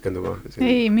korras keskenduma.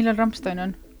 Ei, millal Rammstein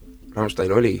on?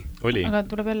 Rammstein oli. Aga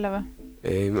tuleb jälle või?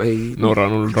 Ei. Nora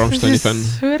on Rammsteini fänn.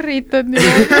 Sõrritad nii.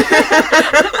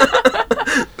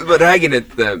 Ma räägin,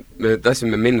 et me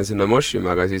tahtsime minna sinna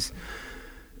moshima, aga siis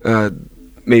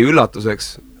meie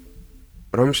üllatuseks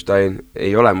Rammstein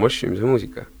ei ole moshimise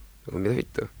muusika. Aga mida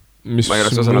vittu? Mis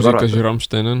muusika see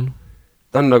Rammstein on?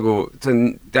 Ta on nagu,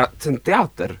 see on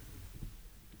teater.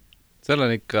 Seal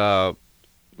on ikka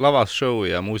lavas show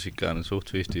ja muusika on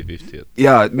suht 50-50.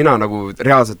 Jaa, mina nagu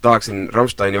reaalselt tahaksin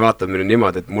Rammsteini vaatamine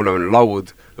niimoodi, et mul on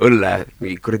laud, õlle,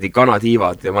 mingi kuradi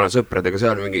kanatiivad ja ma olen sõpradega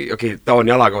seal mingi,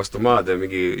 taon jalaga vastu maad ja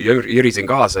mingi jürisen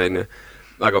kaasa,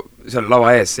 aga seal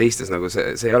lava ees seistes nagu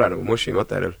see ei ole nagu moshi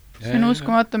materjal. See on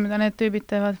uskumatu, mida need tüübid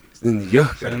teevad. See on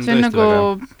jõhker. See on nagu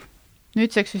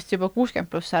nüüdseks vist juba 60+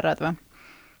 härrad või?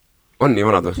 On nii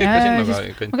vanad või?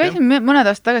 Ma käisin mõned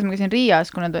aastad tagasi, ma käisin Riias,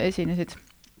 kui nad esinesid.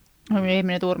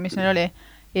 Eelmine tuur, mis neil oli.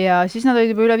 Ja siis nad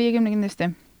olid juba üle 50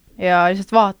 kindlasti. Ja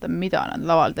lihtsalt vaatan, mida nad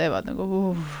laval teevad.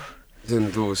 Nagu, See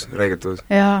on tuus, räigelt tuus.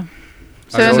 Jaa.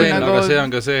 Aga see on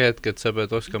ka see hetk, et sa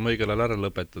pead oskama õigel ajal ära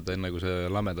lõpetada, enne kui see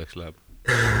lamedaks läheb.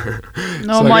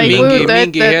 No ma ei kujuta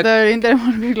ette, et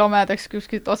Lindemann kõik lamedaks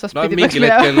kuskilt otsast pidi peaks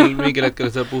mingil hetkel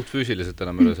sa puht füüsiliselt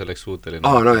enam üle selleks suuteline.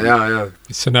 No jaa.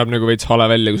 See näeb nagu veits hale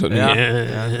välja, kui sa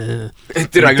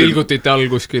tilgutite all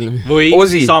kuskil. Või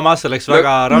samas selleks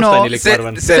väga Rammsteinilik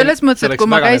arvan. Selles mõttes, et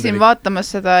kui ma käisin vaatamas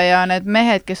seda ja need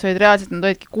mehed, kes olid reaalselt, nad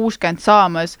olidki 60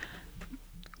 saamas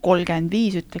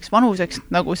 35 ütleks vanuseks,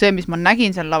 nagu see, mis ma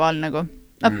nägin seal laval nagu.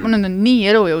 Nad on nii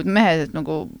elujõud mehed, et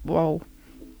nagu vau.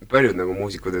 Paljud nagu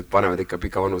muusikud panevad ikka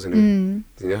pika vanuseni.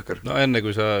 See on jõhker. No enne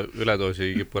kui sa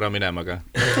üledoosi kipu ära minema ka.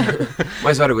 Ma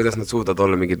ei saa aru, kuidas nad suudavad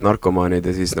olla mingid narkomaanid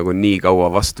ja siis nagu nii kaua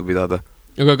vastu pidada.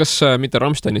 Aga kas mitte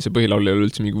Rammsteini see põhilaulja oli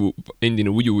üldse mingi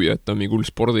endine ujuja, et ta on mingi hull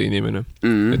spordiinimene?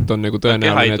 Et on nagu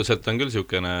tõenäoline... Kehaituselt on küll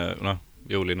siukene,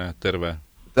 jõuline, terve.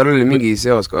 Tal oli mingi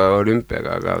seos ka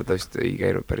olümpiaga, aga ta vist ei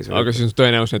käinud päris väga. Aga siis on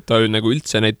tõenäoline, et ta oli nagu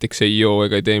üldse näiteks ei joo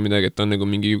ega ei tee midagi, et ta on nagu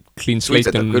mingi clean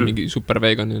slate, on mingi super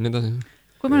vegan ja nii edasi.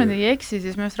 Kui ma nüüd ei eksi,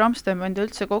 siis minu Rammstein pandi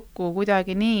üldse kokku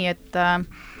kuidagi nii, et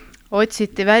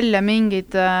otsiti välja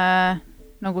mingid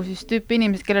nagu siis tüüpi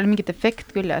inimesed, kellel on mingit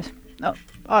efekt küljes. No,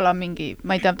 ala mingi,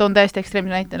 ma ei tea, toon täiesti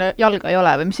ekstreemse näite, jalga ei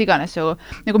ole või mis iganes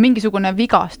nagu mingisugune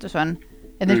vigastus on.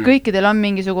 Et neil kõikidel on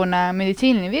mingisugune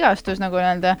meditsiiniline vigastus, nagu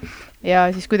öelda, ja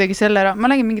siis kuidagi ma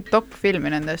nägin mingit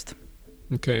dokfilmi nendest.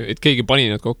 Okei, et keegi pani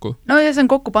need kokku? No ja see on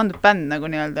kokku pandud bänd, nagu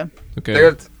nii öelda.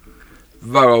 Tegelikult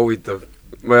väga huvitav.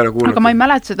 Ma ei ole kuulnud. Aga ma ei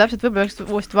mäleta seda täpselt, võib-olla peaks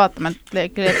uuesti vaatama, et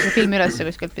leiab see film üles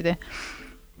kuskilt pidi.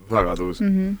 Väga tuus.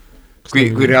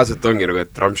 Kui reaalselt ongi nagu,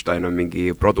 et Rammstein on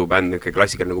mingi produbänd, niisugune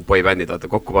klassikaline nagu boybändid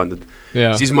kokku pandud,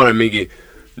 siis ma olen mingi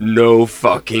no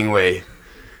fucking way.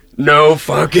 No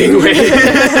fucking way.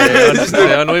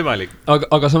 see on võimalik.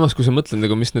 Aga samas, kui sa mõtled,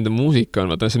 nagu, mis nende muusika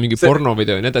on, vaata, see mingi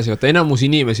pornovideo ja nii edasi, vaata, enamus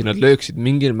inimesi nad lööksid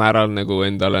mingil määral nagu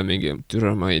endale mingi,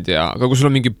 türa, ma ei tea, aga kui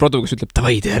sul on mingi produ, kes ütleb,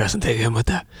 davai, tee ära, see on tegema,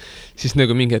 siis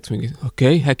nagu mingi hetk mingi,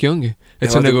 okei, äkki ongi. Et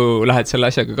see on nagu, lähed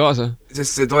selle asjaga kaasa.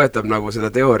 Sest see toetab nagu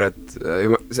seda teooriat,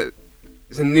 see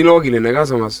on nii loogiline ka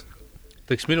samas.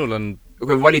 Eks minul on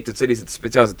kui on valitud sellised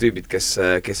spetsiaalsed tüübid, kes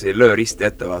ei löö risti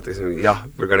ette, vaata, kes on jah,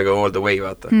 we're gonna go all the way,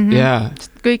 vaata.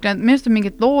 Kõik need, minust on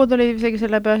mingid lood oli isegi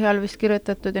selle põhjal vist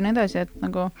kirjutatud ja nii edasi, et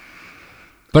nagu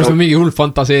pärast me mingi hull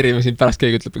fantaseerime siin, pärast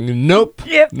keegi ütleb, nope,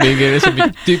 mingi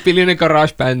tüüpiline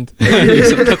garage-bänd.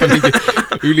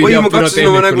 Oi, ma katsusin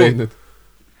oma nägu.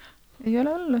 Ei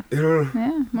ole hullu.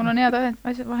 Mul on head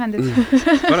vahendid.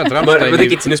 Ma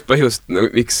tekitasin just põhjust,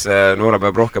 miks Nora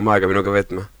peab rohkem aega minuga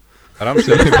veetma.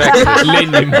 Rammsteini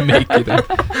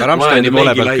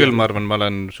poole pealt küll, ma arvan, ma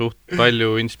olen suht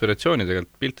palju inspiratsiooni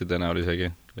tegelikult piltide näol isegi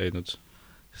leidnud.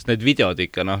 Sest need videod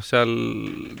ikka, see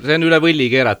on üle võlli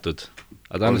keeratud,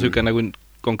 aga ta on siuke nagu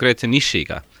konkreetse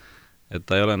nišiga. Et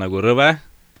ta ei ole nagu rõve,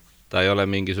 ta ei ole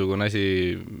mingisugune asi,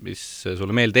 mis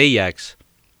sulle meelde ei jääks.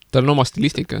 Ta on oma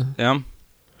stilistika. Jah.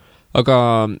 Aga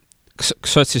kas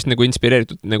sa oled siis nagu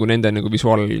inspireeritud nagu nende nagu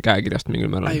visuaalkäekirjast mingil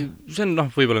määral? See on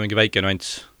võib-olla mingi väike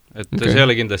nüanss. Et see ei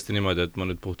ole kindlasti niimoodi, et ma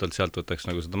nüüd puhtalt sealt võtaks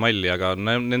nagu seda malli, aga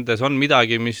nendes on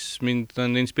midagi, mis mind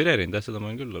on inspireerinud, seda ma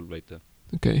olen küll olnud leida.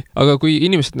 Okei. Aga kui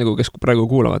inimesed nagu, kes praegu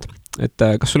kuulavad, et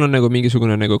kas sul on nagu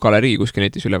mingisugune nagu galerii kuskil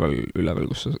netis üleval,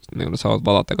 kus nagu saavad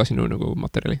vaadata ka sinu nagu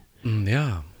materjali?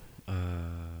 Jaa.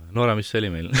 Nora, mis see oli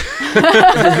meil?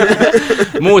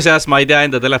 Muuseas, ma ei tea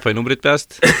enda telefoninumbrit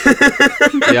peast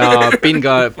ja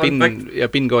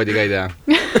PIN-koodi ka ei tea.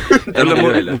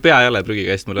 Mu pea ei ole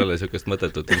prügikäist, mul ei ole siukest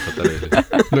mõttetut infot ära.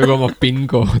 Nagu oma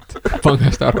PIN-kood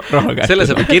pangast raha kätte.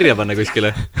 Selle saab kirja panna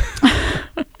kuskile.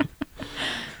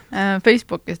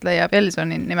 Facebookist leiab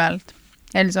Elsonin nimelt.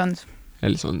 Elsons,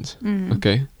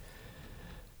 okei.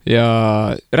 Ja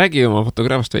räägi oma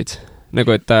fotograafist veits. Nagu,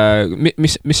 et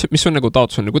mis on nagu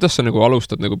taotlus on, kuidas sa nagu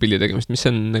alustad nagu pildi tegemist, mis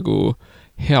on nagu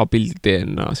hea pildi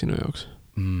DNA sinu jaoks?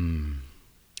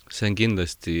 See on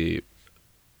kindlasti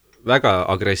väga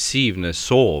agressiivne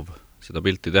soov seda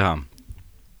pilti teha.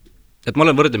 Et ma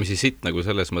olen võrdlemisi sitt nagu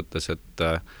selles mõttes, et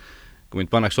kui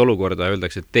mind pannakse olukorda ja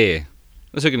öeldakse, et tee,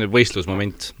 see on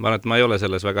võistlusmoment. Ma arvan, et ma ei ole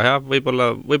selles väga hea,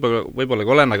 võib-olla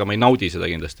ka olen, aga ma ei naudi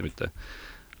seda kindlasti mitte.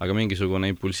 Aga mingisugune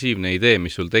impulsiivne idee,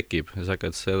 mis sul tekib, ja sa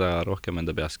hakkad seda rohkem enda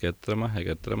peas ketrama,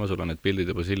 sul on need pildid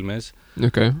juba silme ees.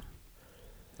 Okay.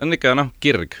 On ikka,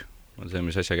 kirg on see,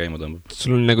 mis asja käima tõmbab.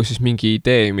 Sul on nagu siis mingi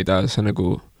idee, mida sa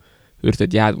nagu üritad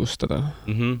jäädvustada?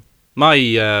 Ma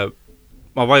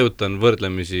vajutan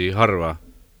võrdlemisi harva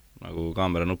nagu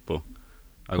kaamera nuppu.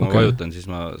 Aga ma vajutan, siis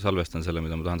ma salvestan selle,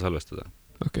 mida ma tahan salvestada.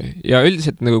 Okay. Ja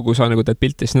üldiselt, nagu, kui sa nagu teed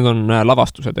pilti, siis need on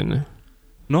lavastused, enne?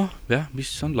 Jah,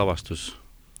 mis on lavastus?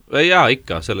 Jaa,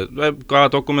 ikka, ka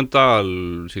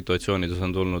dokumentaalsituatsioonides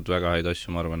on tulnud väga häid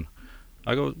asju, ma arvan.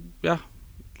 Aga jah,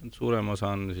 suurem osa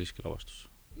on siiski lavastus.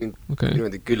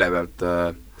 Niimoodi külje pealt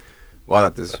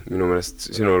vaadates, minu meelest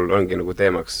sinul ongi nagu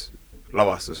teemaks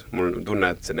lavastus. Mul on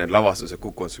tunne, et need lavastused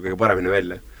kukuvad sul kõige paremini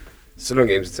välja. Sul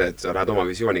ongi ilmselt see, et sa lähed oma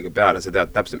visiooniga peale, sa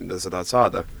tead täpselt, mida sa tahad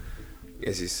saada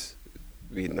ja siis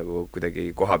viid nagu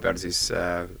kuidagi koha peal siis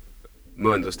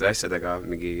mõõnduste asjadega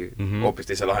mingi hoopis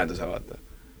teise lahenduse vaata.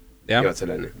 Jõuad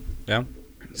selleni.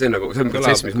 See on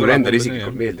protsess, mis mulle endal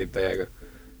isiklikult meeldib täiega.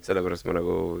 Sellepärast ma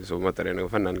nagu su materjali nagu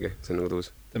fännangi. See on nagu tuus.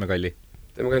 Teeme kalli.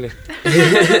 teeme kalli.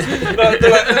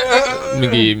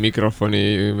 Mingi mikrofoni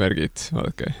värgid,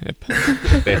 vaadake,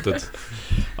 tehtud.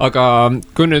 Aga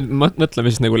kui nüüd mõtleme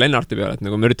siis nagu Lennarti peale, et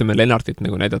nagu me üritame Lennartit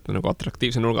nagu näidata nagu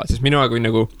atraktiivse nurga, siis minu aeg kui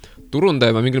nagu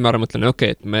turundaja ma mingil määral mõtlen,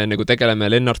 et me nagu tegeleme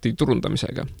Lennarti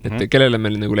turundamisega, et kellele me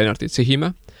nagu Lennartit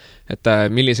sihime, et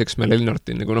milliseks me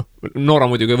Lennarti nagu Nora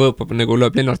muidugi nagu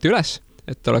lööb Lennarti üles,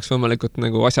 et oleks võimalikult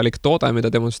nagu asjalik toode, mida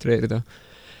demonstreerida.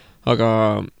 Aga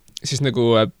siis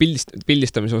nagu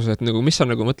pildistamise osas, et nagu mis sa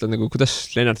nagu mõtled, nagu kuidas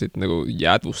Lennartit nagu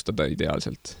jäädvustada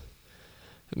ideaalselt?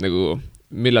 Nagu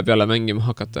mille peale mängima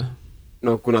hakata?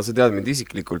 No kuna sa tead mind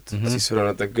isiklikult, siis sul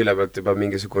on külje pealt juba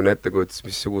mingisugune ettekujutus,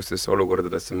 missugustesse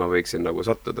olukordadesse ma võiksin nagu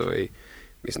sattuda või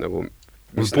mis nagu...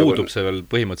 Mul puudub see veel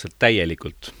põhimõtteliselt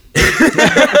täielikult.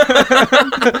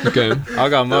 Okay.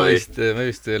 Aga me vist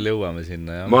veel jõuame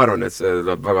sinna. Ja. Ma arvan, et see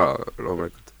tuleb väga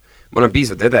loomulikult. Ma olen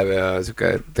piisavalt edev ja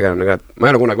siuke tegelane ka, et ma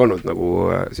ei ole kunagi olnud nagu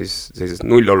siis sellises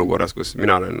nullolukorras, kus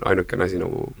mina olen ainukene asi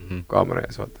nagu kaamera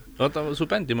ees vaata. Oota, su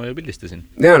bändi ma ju pildistasin.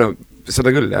 Ja no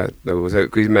seda küll jah, et nagu see,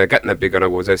 kui me Catnapiga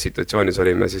nagu selles situatsioonis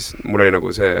olime, siis mul oli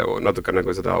nagu see natuke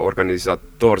nagu seda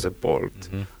organisatoorset poolt.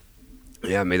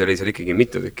 Ja meid oli seal ikkagi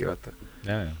mitu tükki vaata.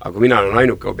 Aga kui mina olen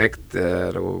ainuke objekt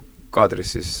nagu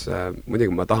kaadris, siis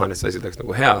muidugi ma tahan, et see asi oleks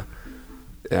nagu hea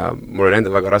ja mul on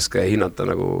enda väga raske hinnata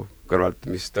nagu kõrvalt,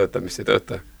 mis töötab, mis ei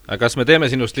tööta. Aga kas me teeme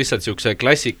sinust lihtsalt siukse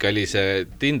klassikalise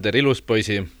Tinderi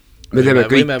iluspoisi? Me teeme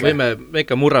kõike. Me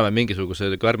ikka murrame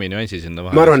mingisuguse karmi nüansi sinna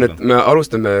vahel. Ma arvan, et me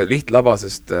alustame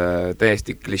lihtlabasest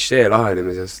täiesti klišee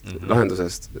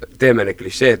lahendusest. Teeme need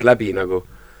klišeed läbi nagu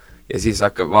ja siis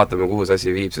hakkab vaatama, kuhu see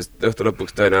asi viib, sest õhtu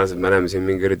lõpuks tõenäoliselt me näeme siin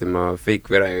mingi üritama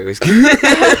fake verega kuskil.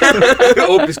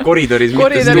 Hoopis koridoris.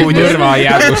 Mõrva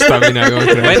jäädvustamine.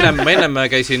 Ma ennem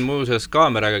käisin muuseas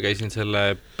kaameraga, käisin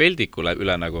selle peldiku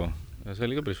üle nagu. Ja see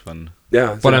oli ka päris fun.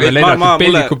 Paneme Lennartit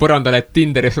peldiku põrandale, et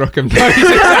Tinderis rohkem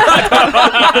naiseks.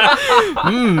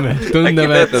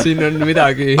 Tundub, et siin on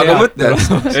midagi aga mõtle,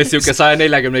 et siuke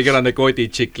 140-kilane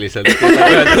koditšik lihtsalt.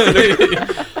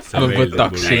 Ma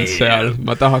võtaksin seal,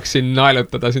 ma tahaksin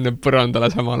naelutada sinna põrandale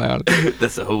samal ajal.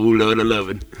 That's a whole lot of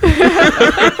loving.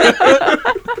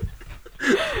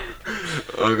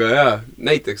 Aga jaa,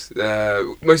 näiteks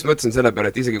ma just mõtlesin selle peale,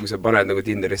 et isegi kui sa paned nagu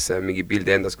Tinderisse mingi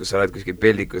pildi endas, kus sa oled kuskil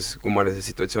peldikus kummalises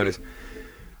situatsioonis,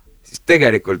 siis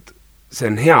tegelikult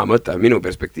see on hea mõte minu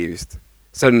perspektiivist.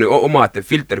 See on omaette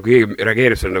filter, kui keegi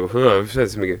reageerib seal nagu, see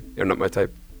on mingi, you're not my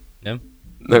type. Jah.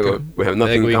 Nagu, we have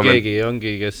nothing kui common. Keegi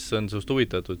ongi, kes on sust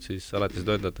huvitatud, siis alati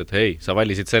seda ütled, et hei, sa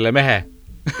valisid selle mehe.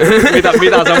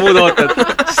 mida sa muud ootad?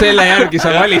 Selle järgi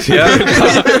sa valisid.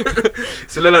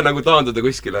 Sellele nagu taanduda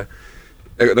kuskile.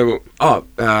 Nagu,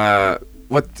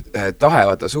 tahe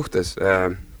vaata suhtes,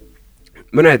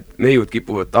 mõned neiud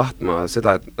kipuvad tahtma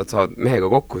seda, et nad saavad mehega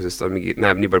kokku, sest ta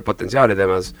näeb nii palju potentsiaali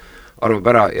temas, arvab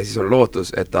ära ja siis on lootus,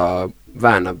 et ta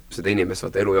väänab seda inimest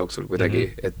vaata elu jooksul kuidagi,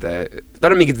 et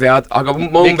tal on mingid vead, aga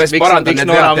ma umbes parandan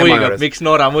need vead tema juures. Miks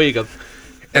Nora muigab?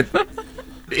 Et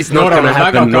Nora on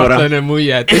väga kahtlane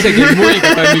muie, et isegi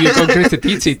muigab on mingi konkreetselt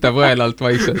hitsita võelalt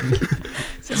vaikselt.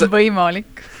 See on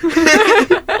võimalik.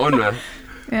 On või?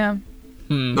 Jah.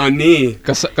 No nii.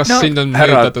 Kas sind on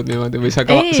mõjutatud niimoodi või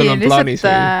sul on plaanis?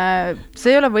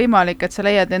 See ei ole võimalik, et sa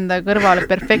leiad enda kõrvale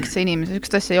perfektse inimese,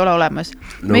 üks asja ei ole olemas.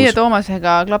 Meie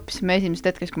Toomasega klappisime esimesest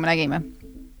hetkest, kui me nägime.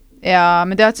 Ja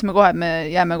me teadsime kohe, et me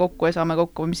jääme kokku ja saame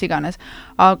kokku või mis iganes.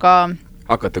 Aga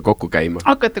hakkame kokku käima,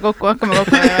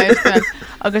 just nimelt.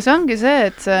 Aga see ongi see,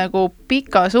 et see nagu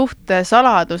pika suhte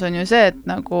saladus on ju see, et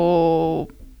nagu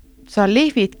sa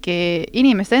lihvidki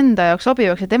inimest enda jaoks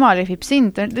sobivaks ja tema lihvib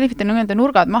sind, lihvite enda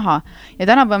nurgad maha. Ja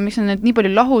tänapäeval, miks on nüüd nii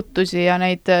palju lahutusi ja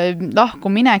neid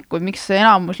lahkuminekuid, miks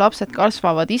enamus lapsed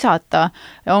kasvavad isata,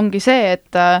 ongi see,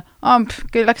 et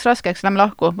läks raskeks, lähme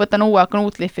lahku, võtan uue, hakkan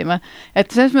uut lihvima.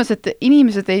 Et selles mõttes, et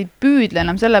inimesed ei püüdle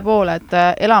enam selle poole, et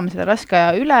elame selle raske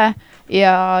aja üle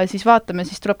ja siis vaatame,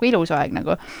 siis tuleb ka ilus aeg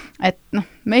nagu. Et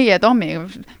meie Tommiga,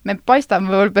 me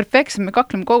paistame võib-olla perfektselt, me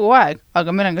kakleme kogu aeg,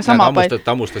 aga meil on ka sama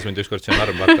Ammustas mind ükskord siin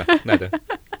arm, vaata, näed ju?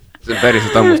 See on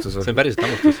päriselt ammustus. See on päriselt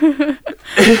ammustus.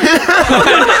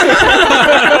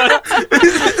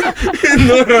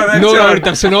 Nora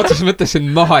üritab sõna otses mõttes sind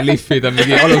maha lihvida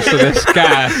mingi alustades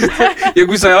käest. Ja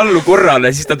kui sa ei allu korrale,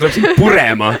 siis ta tuleb sind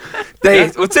purema.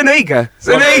 Vot see on õige,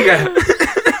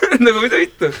 nagu mida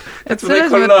vittu. Et selles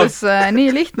mõttes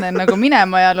nii lihtne nagu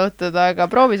minema jalutada, aga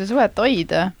proovi see suhet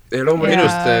hoida.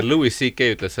 Minust Louis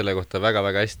C.K. ütles selle kohta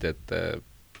väga-väga hästi,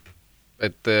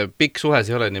 et pikk suhes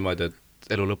ei ole niimoodi, et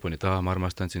elu lõpuni, et ma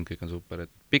armastan sind, kõik on super,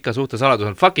 et pika suhte saladus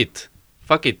on fuck it,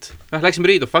 läksime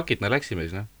riidu, fuck it, läksime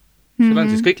siis, seal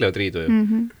on siis kõik löövad riidu ju.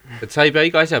 et sa ei pea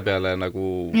iga asja peale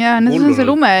nagu jaa, see on see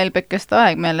lumehelbekeste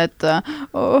aeg meil, et ta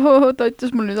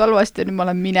ütles mul nüüd halvasti ja nüüd ma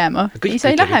lähen minema. Ei,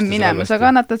 sa ei lähe minema, sa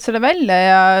kannatad selle välja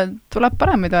ja tuleb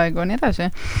paremaid aegu, nii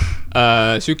edasi.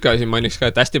 Sükke asi mainiks ka,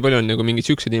 et hästi palju on nagu mingid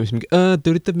süksed inimesed, ta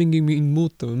üritab mingi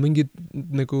muuta, mingi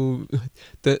nagu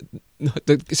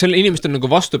selle inimest on nagu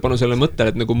vastupanu selle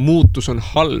mõttele, et nagu muutus on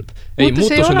halb. Ei,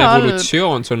 muutus on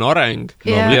evolutsioon, see on areng.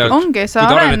 Ja ongi, sa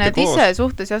arened ise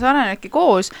suhtes ja sa arenedki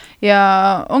koos ja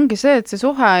ongi see, et see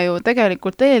suhe ju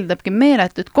tegelikult eeldabki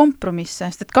meeletut kompromisse,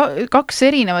 sest et kaks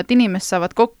erinevat inimest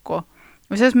saavad kokku.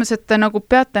 Või selles mõttes, et te nagu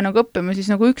peate nagu õppima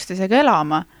siis nagu üksteisega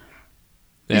elama.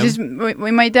 Ja siis,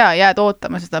 või ma ei tea, jääd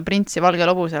ootama seda printsi valge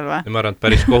lobusel või? Ja ma arvan, et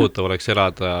päris kohutav oleks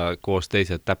elada koos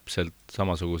teised täpselt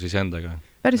samasuguse isendaga.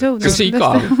 Päris õudne. Kas see iga?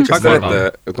 Kas te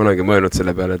olete kunagi mõelnud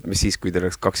selle peale, et mis siis, kui teil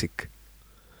oleks kaksik?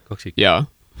 Kaksik? Jaa.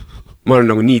 Ma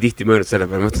olen nagu nii tihti mõelnud selle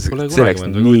peale, mõtlesin, et see oleks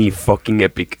nii fucking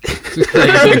epic.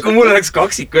 Kui mul oleks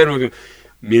kaksik,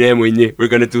 mine munni, we're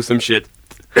gonna do some shit.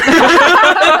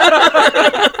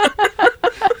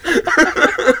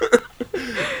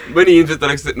 Mõni ilmselt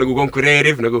oleks nagu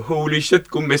konkureeriv, nagu holy shit,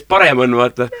 kumb meist parem on,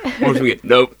 vaata. Mul oleks mingi,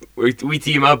 no, we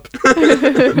team up.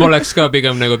 Ma oleks ka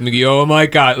pigem nagu mingi, oh my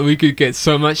god, we could get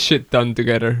so much shit done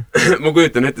together. Ma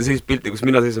kujutan ette sellist pilti, kus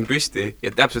mina seisan püsti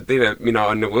ja täpselt teine mina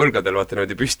on nagu õlgadel, vaata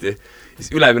niimoodi püsti.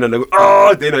 Siis ülemine on nagu,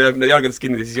 teine jääb jalgadest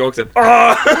kinni ja siis jookseb.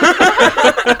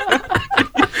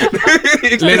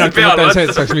 Lennart mõtleb see,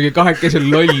 et saaks mingi kahekesel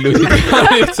lollusid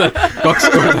lihtsalt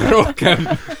 2 korda rohkem.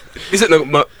 Lihtsalt nagu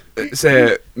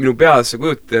minu peas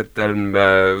kujutajal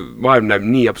maailm näeb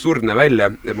nii absurdne välja,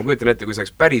 et ma kujutan ette, kui see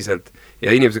oleks päriselt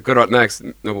ja inimesed kõrvalt näeks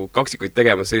nagu kaksikuid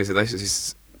tegemas selliseid asju, siis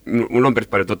mul on päris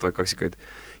palju tuttavaid kaksikuid.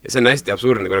 Ja see on hästi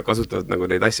absurdne, kui nad kasutavad nagu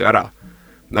neid asju ära.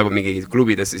 Nagu mingi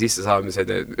klubidesse sisse saamised.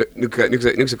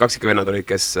 Niisugused kaksikvennad olid,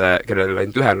 kellel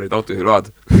ainult ühel olid autojuhiload.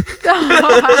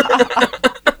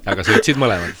 Aga sa ütlesid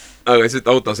mõlemad. Aga lihtsalt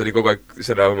autos oli kogu aeg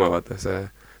selle oma, vaata, see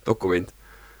dokument.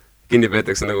 Kinni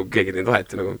peetakse nagu keegi neid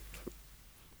vaheti nagu.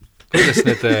 Kuidas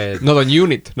need... Nad on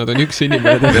unit, nad on üks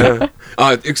inimene.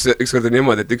 Üks kord on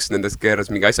niimoodi, et üks nendest keeras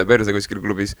mingi asja perse kuskil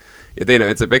klubis ja teine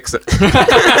veetse peksa.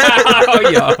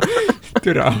 Jaa,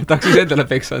 türa, tahaks endale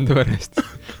peksa enda verest.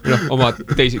 Oma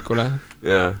teisikule.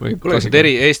 Kuule, need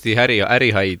Eesti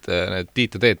ärihaid, need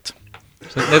Tiit ja Teet.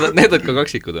 Need on ka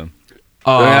kaksikud.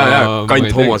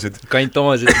 Kant homosid. Kant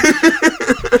homosid.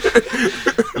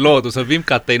 Loodus on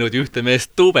vimkat teinud ja ühte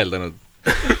meest tuubeldanud.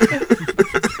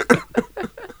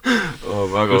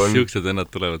 Kus siuksed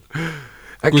ennad tulevad?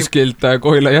 Kuskilt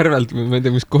Kohila järvelt, ma ei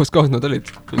tea, mis kohas nad olid.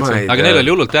 Aga neil oli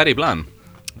hullult äriplaan.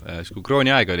 Kui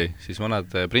krooni aeg oli, siis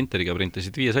vanad printeriga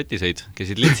printasid 5 sotiseid,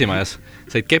 käisid lintsimajas,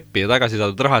 said keppi ja tagasi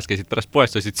saadud rahas, käisid pärast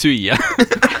poest, ostsid süüa.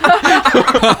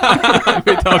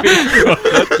 Mida vikku?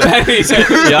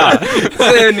 Päriselt? Jaa.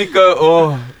 See on ikka,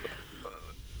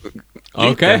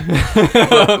 Okay.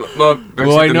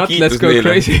 Why not? Let's go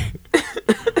crazy.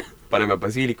 Paneme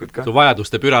basiilikud ka. Su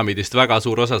vajaduste püramiidist väga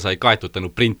suur osa sai kaetud tänu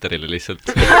printerile lihtsalt.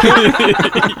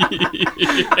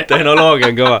 Tehnoloogia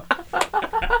on kõva.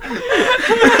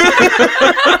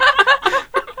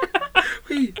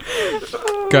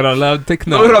 Gotta love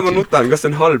technology. Nora, ma nutan, kas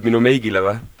see on halb minu meigile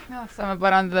või? Saame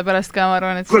parandada pärast ka, ma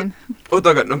arvan, et siin.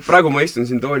 Oota, aga praegu ma istun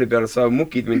siin tooli peal, sa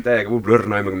mukid mind täiega, mul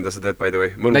blõrna aimaga, mida sa teed, by the way.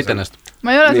 Näita ennast.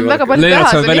 Ma ei ole siin väga palju teha.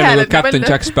 Lennart, sa on välja nagu Captain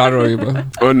Jack Sparrow juba.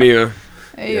 On nii või?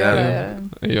 Ei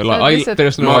ole.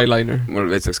 There's no eyeliner. Mul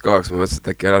veitsaks kavaks, ma mõtlesin,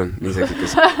 et äkki ära nii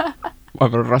seksikas.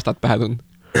 Vahepeal rastad pähe tund.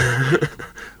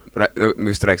 Me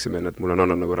just rääksime, et mul on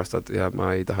olnud nagu rastad ja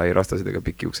ma ei taha ei rastasid ega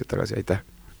pikki juuksed tagasi, aitäh.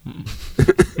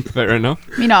 Fair enough.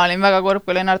 Mina olin väga kurb,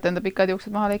 kui Lennart enda pikad juuksed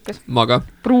maha lõikas. Ma ka.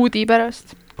 Pruudi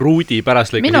pärast. Pruudi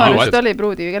pärast lõikas. Minu arust oli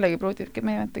pruudi või kellegi pruudi,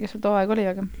 ma ei mäleta, kes sul too aeg oli,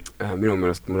 aga... Minu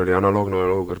meelest mul oli analoogne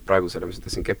olukord praegu selle, mis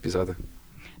tahtsin keppi saada.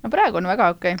 No praegu on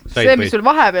väga okei. See, mis sul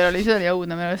vahepeal oli, see oli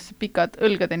õudne, minu arust pikad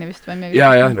õlgadeni vist või midagi.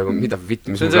 Jaa, nagu mida vitt,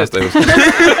 mis mul käest toimus.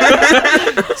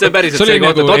 See on päriselt see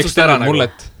koht, et otsust ära nagu.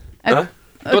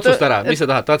 Otsust ära, mis sa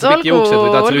tahad? Tahad sa pikki juuksed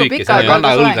või tahad sa lühikese?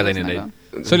 Kanna õlgadeni neid.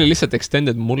 See oli lihtsalt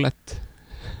extended mullet.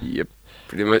 Jep,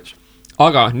 pretty much.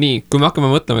 Aga nii, kui me hakkame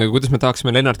mõtlema, kuidas me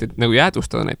tahaksime Lennartit nagu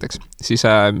jäädvustada näiteks, siis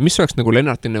mis oleks nagu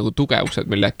Lennarti nagu tugevused,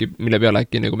 mille peale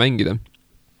äkki nagu mängida?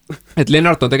 Et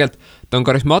Lennart on tegelikult, ta on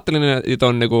karismaatiline ja ta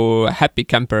on nagu happy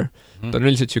camper. Ta on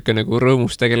üldiselt siuke nagu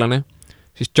rõõmus tegelane.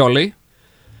 Siis Jolly.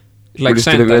 Mul just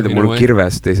tuli meelde, mul on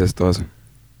kirves teises toas.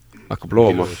 Hakkab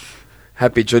looma.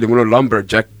 Happy Jolly, mul on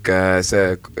Lumberjack,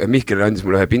 see Mihkel andis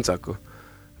mulle ühe pintsaku.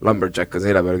 Lumberjack on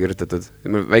seile peale kirjutatud.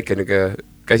 Mul väike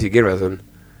käsi kirves on.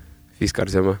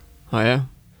 Fiskars ja ma. Jah.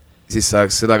 Siis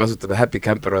saaks seda kasutada happy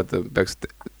camper, vaata, peaks...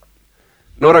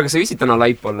 Nora, kas sa viisid täna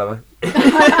laip olla või?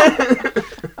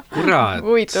 kurat,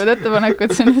 huvitavad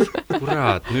ettepanekud siin.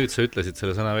 kurat, nüüd sa ütlesid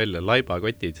selle sõna välja,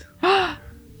 laibakotid.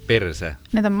 Perse.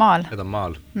 Need on maal. Need on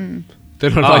maal.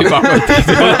 Teil on laibakotid.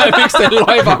 Miks teil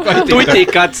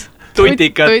laibakotid?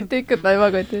 Tutikad,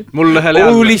 laibakotid. Mul ühel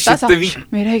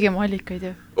me ei räägi oma allikaid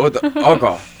ju. Oota,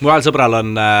 aga mul hääl sõbral on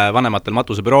vanematel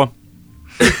matusebüroo.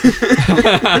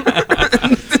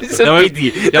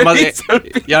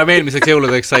 ja me eelmiseks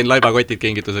jõuludeks sain laibakotid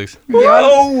kingituseks.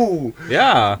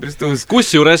 Jaa.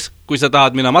 Kus juures, kui sa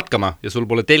tahad minna matkama ja sul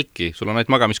pole telki, sul on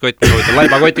ainult magamiskott, ma soovitan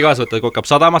laibakoti kaasa võtta, kui hakkab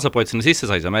sadama, sa poed sinna sisse,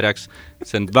 sa ei saa märjaks.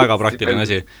 See on väga praktiline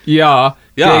asi. Jaa,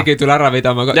 keegi ei tule ära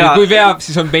vedama. Ja kui veab,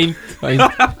 siis on peint.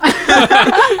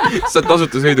 Saad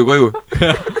tasuta sõidu koju.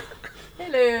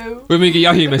 Või mingi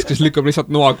jahimees, kes lükkab lihtsalt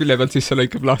noa külje pealt sisse,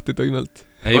 lõikab lahti toimelt.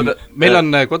 Meil on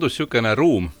kodus niisugune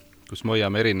ruum, kus me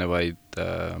hoiame erinevaid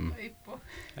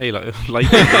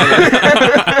laipu.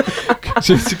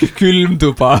 See on siuke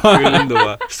külmtuba.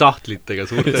 Sahtlitega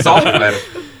suurte.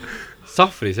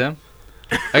 Sahvris, jah.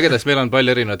 Ägedast, meil on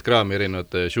palju erinevaid kraami,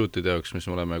 erinevad shootide jaoks, mis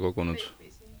me oleme kogunud.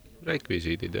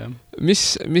 Rekvisiidid, jah.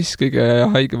 Mis kõige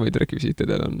haigemaid rekvisiite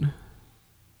teil on?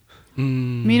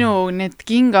 Minu need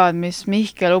kingad, mis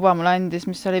Mihkel Uba mulle andis,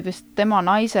 mis oli vist tema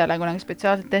naisele kunagi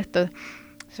spetsiaalselt tehtud.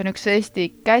 See on üks Eesti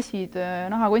käsitöö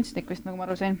nahakunstnik vist, nagu ma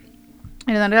aru sain.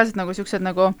 Ja need on reaalselt nagu siuksed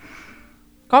nagu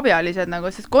kabjalised, nagu,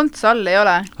 sest konts all ei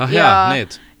ole.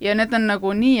 Ja need on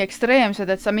nagu nii ekstreemsed,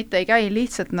 et sa mitte ei käi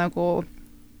lihtsalt nagu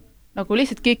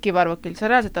lihtsalt kikivarvukil, sa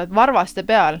reaalselt oled varvaste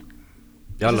peal.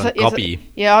 Ja all on kabi.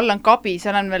 Ja all on kabi,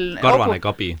 seal on veel karvane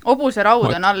kabi. Obuse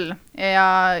raud on all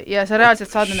ja sa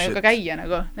reaalselt saad nagu ka käia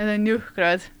nagu. Need on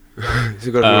juhkrad.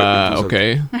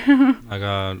 Okei.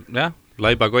 Aga jah,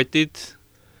 laibakotid,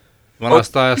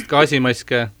 vanast ajast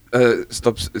gaasimaske.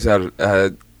 Stopp seal,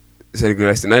 see oli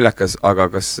küll hästi naljakas, aga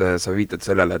kas sa viitad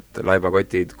sellele, et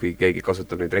laibakotid, kui keegi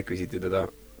kasutab neid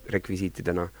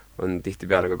rekvisiitidena, on tihti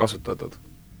peale ka kasutatud?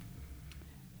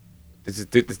 Te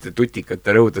ütlesite tutikad, te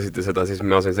rõhutasite seda, siis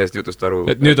ma sain sellest jutust aru.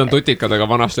 Et nüüd on tutikad, aga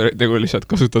vanasti tegu lihtsalt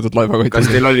kasutatud laibakott. Kas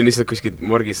teil oli lihtsalt kuskilt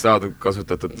morgis saadud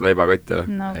kasutatud laibakott?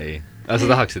 No. Ei. Sa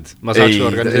tahaksid? Ma saaks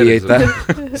organiseerida.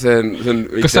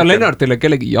 Kas sa Lennartile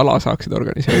kellegi jala saaksid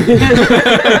organiseerida?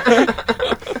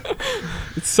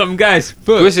 Some guys.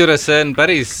 Kusjuures see on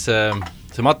päris...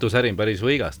 See matusäri on päris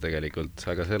võigas tegelikult,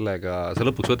 aga sellega sa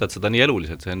lõpuks võtad seda nii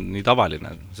eluliselt, see on nii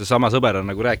tavaline. See sama sõber on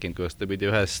nagu rääkinud, kuidas ta pidi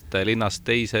ühest linnast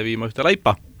teise viima ühte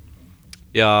laipa.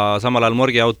 Ja samal ajal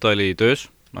morgiauto oli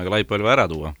töös, aga laipa oli vaja ära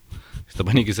tuua. Siis ta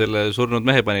panigi selle surnud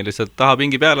mehe, pani lihtsalt taha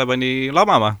pingi peale, pani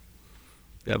lamama.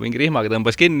 Ja mingi rihmaga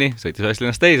tõmbas kinni, sõitis ühest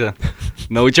linnast teise.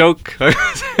 No joke.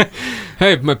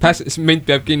 Hei, ment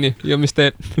peab kinni ja mis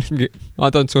teeb?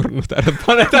 Ta on surnud, ära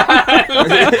pane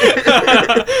tähele.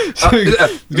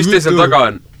 Mis teil seal taga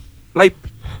on? Laip.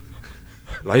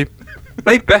 Laip,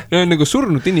 jah? See on nagu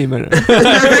surnud inimene.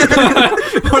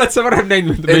 Oled sa varem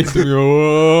näinud? See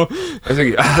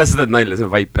ongi, sa teed nalja, see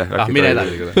on vaip, jah? Mine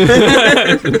edasi.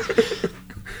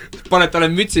 Paned talle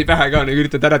mütsi pähe ka, nagu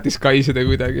üritad ära diskaisida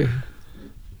kuidagi.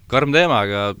 Karm teema,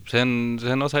 aga see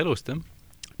on osa elust, jah.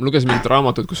 Ma lugesin mingit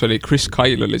raamatut, kus oli Chris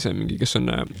Kyle oli see mingi, kes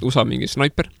on USA mingi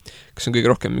snaiper, kes on kõige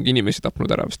rohkem mingi inimesi tapnud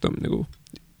ära, vist on nagu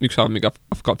üks aab mingi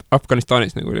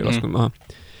Afganistanis nagu oli lasknud maha.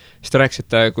 Siis ta rääkis,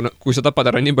 et kui sa tapad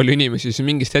ära nii palju inimesi, siis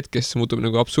mingist hetkest see muutub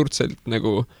nagu absurdselt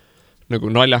nagu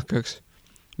naljakaks.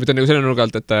 Või ta on nagu selle nurga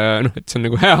alt, et see on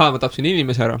nagu hea, ma tapsin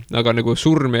inimese ära, aga nagu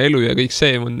surm ja elu ja kõik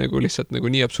see on nagu lihtsalt nagu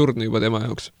nii absurdne juba tema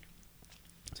jaoks.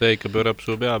 See ikka pöörab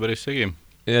su pea päris segi.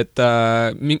 Et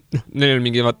neil on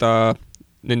mingi vaata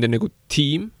nende nagu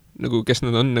tiim, nagu kes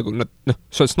nad on, nagu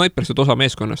sa oled snaiper, sa oled osa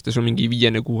meeskonnast ja sul on mingi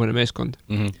 5-6 meeskond.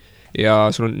 Ja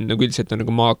sul on nagu üldiselt on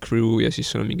nagu maa crew ja siis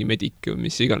sul on mingi medik,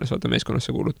 mis iganes vaata meeskonnast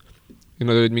sa kuulud. Ja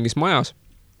nad olid mingis majas.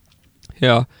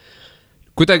 Ja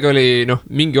kuidagi oli,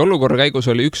 mingi olukorra käigus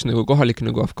oli üks nagu kohalik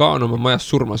nagu afgaan oma majas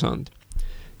surma saanud.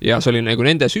 Ja see oli nagu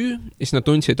nende süü, siis nad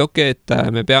tundsid, et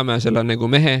me peame selle nagu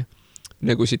mehe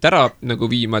nagu siit ära nagu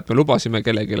viima, et me lubasime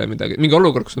kellegile midagi. Mingi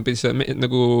olukord, kus nad pidid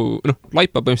nagu,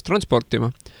 laipa põhimõtteliselt transportima.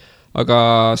 Aga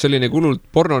see oli nagu hullult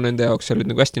porno nende jaoks, see oli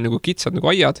nagu hästi nagu kitsad nagu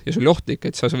aiad ja see oli ohtlik,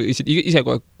 et sa võisid ise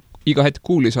kohe iga hetk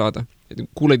kuuli saada. Et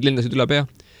kuuleid lendasid üle pea.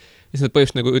 Ja siis nad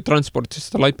põhimõtteliselt nagu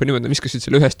transportisid seda laipa niimoodi, viskasid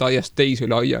selle ühest aiast teise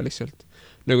üle aia lihtsalt.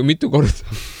 Nagu mitu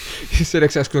korda. Siis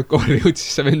selleks ajast, kui nad kohale jõud,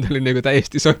 siis see vend oli nagu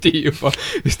täiesti soti juba.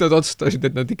 Siis nad otsustasid,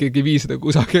 et nad ikkagi viisada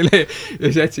kusagile ja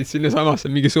siis jätsid sinna samasse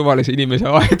mingi suvalise inimese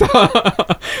aeda.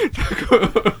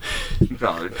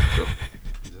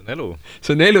 See on elu.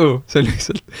 See on elu, see on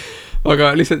lihtsalt.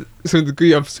 Aga lihtsalt see on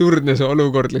kui absurdne see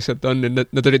olukord lihtsalt on,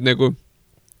 et nad olid nagu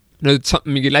nad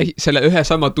mingi selle ühe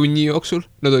sama tunni jooksul,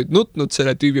 nad olid nutnud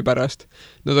selle tüübi pärast,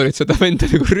 nad olid seda venda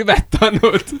nagu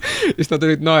rüvetanud, siis nad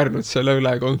olid naernud selle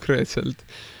üle konkreetselt.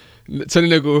 See oli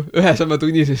nagu ühe sama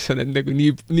tunni siis sa need nagu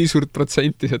nii suurt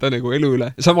protsenti seda nagu elu üle.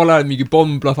 Samal ajal mingi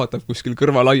pomm plahvatab kuskil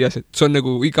kõrval aias, et see on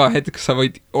nagu iga hetk sa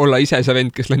võid olla ise see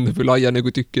vend, kes lendab üle aia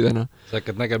nagu tükkidena. Sa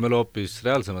hakkad nägema elu hoopis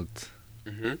reaalsemalt.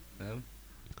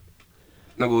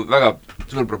 Nagu väga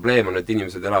suur probleem on, et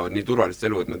inimesed elavad nii turvalist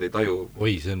elu, et nad ei taju.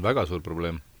 Oi, see on väga suur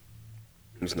probleem.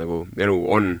 Mis nagu elu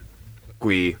on,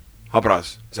 kui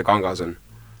habras see kangas on.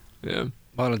 Yeah.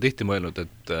 Ma olen tihti mõelnud,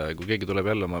 et kui keegi tuleb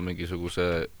jälle oma mingisuguse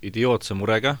idiootse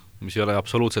murega, mis ei ole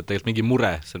absoluutselt tegelikult mingi mure,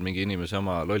 see on mingi inimese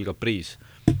oma loll kapriis,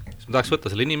 siis ma tahaks võtta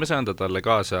selle inimese, anda talle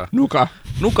kaasa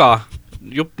nuga,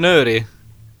 jupp nööri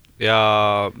ja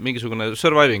mingisugune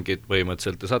surviving kit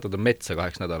põhimõtteliselt ja saata ta metsa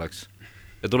 2 nädalaks.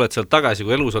 Ja tuled sealt tagasi,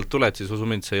 kui elu sealt tuled, siis usu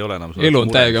mind, see ei ole enam elu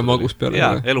on täiega magus peale.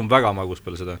 Jaa, elu on väga magus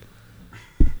peale seda.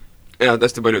 Ja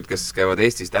hästi paljud, kes käivad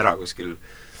Eestist ära kuskil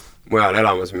mujal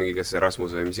elamas, mingi kes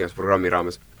Erasmus või mis iganes programmi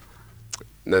raames,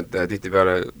 nad tihti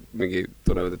peale mingi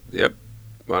tulevad, et jah,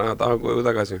 ma tahan koju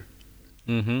tagasi.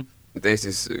 Et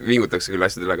Eestis vingutakse küll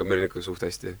asjadele, aga meil on ikka suht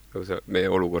hästi meie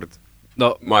olukord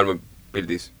maailma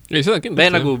pildis. Ei, seda kindlasti. Me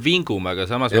nagu vingume, aga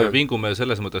samas me vingume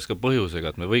selles mõttes ka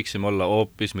põhjusega, et me võiksime olla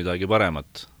hoopis midagi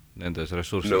paremat nendes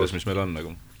ressurssides, mis meil on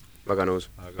nagu. Väga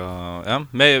nõus. Aga jah,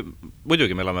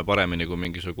 muidugi me elame paremini kui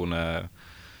mingisugune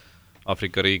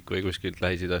Afrika riik või kuskilt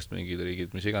Lähis-Idast mingid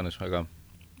riigid, mis iganes, aga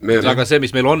see,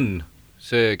 mis meil on,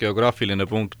 see geograafiline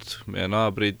punkt, meie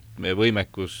naabrid, meie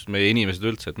võimekus, meie inimesed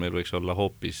üldse, et meil võiks olla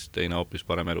hoopis teine, hoopis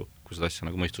parem elu, kui seda asja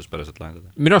nagu mõistuspäraselt lahendada.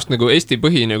 Minu arust nagu Eesti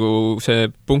põhi nagu see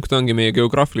punkt ongi meie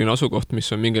geograafiline asukoht, mis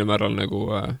on mingil määral nagu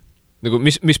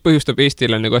mis põhjustab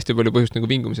Eestile nagu hästi palju põhjust nagu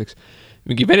vingumiseks.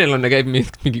 Mingi venelane käib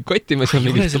mingi kottimas ja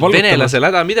mingi venelasel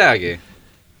häda midagi.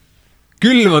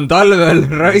 Külm on talvel,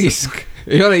 raisk.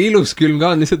 Ei ole ilus külm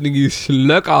ka, on lihtsalt mingi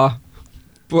löga.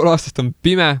 Pool aastast on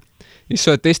pime. Siis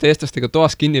sa oled teiste eestlastega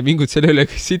toas kinni ja vingud selle üle,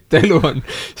 kui sitt elu on.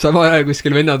 Sama ajal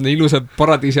kuskil vennad ilusa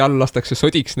paradiisi all lastakse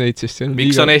sodiks neid, sest see on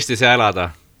miks on Eestis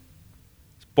elada?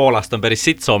 Poolast on päris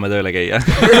sitt Soome tööle käia.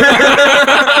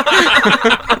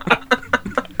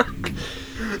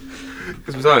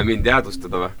 Kas me saame mind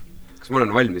jäädustada või? Kas ma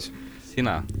olen valmis?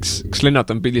 Sina. Kas Lennart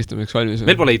on pildistamiseks valmis?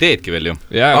 Meil pole ideedki veel ju.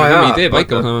 Jaa, me idee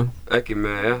paika saame. Äkki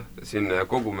me siin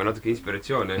kogume natuke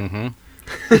inspiratsiooni.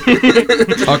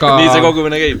 Aga nii see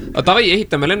kogumine käib. Tavai,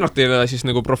 ehitame Lennartile siis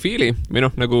nagu profiili või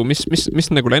nagu mis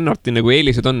nagu Lennarti nagu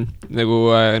eelised on nagu,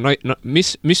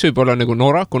 mis võib olla nagu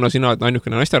Nora, kuna sina oled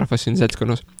ainukene naisterahvas siin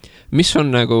seltskonnas, mis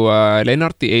on nagu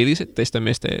Lennarti eelised teiste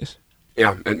meeste ees?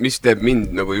 Jah, et mis teeb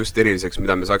mind nagu just eriliseks,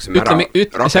 mida me saaksime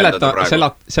rakendada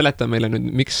praegu. Seleta meile nüüd,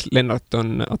 miks Lennart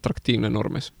on atraktiivne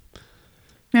noormees.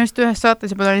 Minu just ühes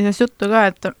saates juba oli sellest juttu ka,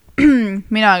 et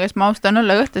mina, kes ma austan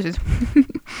õlle kõhtasid.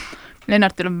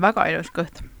 Lennartil on väga ilus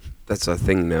kõht. That's a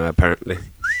thing now, apparently.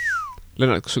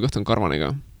 Lennart, kas su kõht on karvane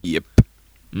ka? Jep.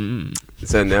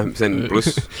 See on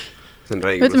pluss. See on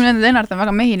räige pluss. Ütleme, et Lennart on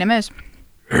väga mehine mees.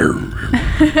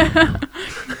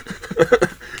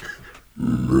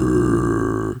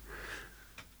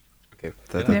 Okei,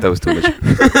 that was too much.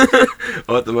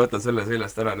 Oota, ma võtan selle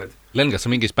seljast ära nüüd. Len, kas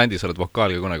sa mingis bändis oled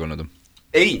vokaaliga kunagi olnud?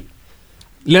 Ei!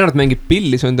 Lennart mängib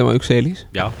pilli, see on tema üks eelis.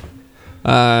 Jaa.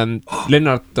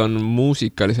 Lennart on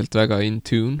muusikaliselt väga in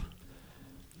tune.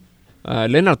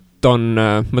 Lennart on,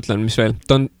 mõtlen, mis veel,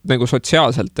 ta on nagu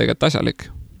sotsiaalselt tegelikult asjalik.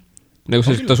 Nagu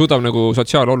ta suudab nagu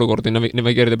sotsiaalolukordi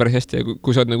navigeerida päris hästi ja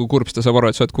kui sa oled nagu kurb, ta saab aru,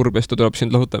 et sa oled kurb ja ta tuleb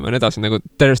sind lahutama ja edasi. Nagu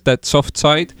there's that soft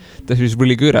side, that is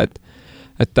really good,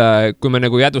 et kui me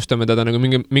nagu jäädustame teda nagu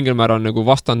mingil määral nagu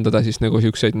vastandada, siis nagu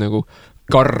siukseid nagu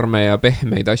karme ja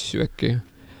pehmeid asju äkki.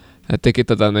 Et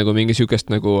tekitada nagu mingi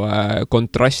siukest nagu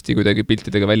kontrasti kuidagi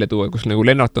piltidega välja tuua, kus nagu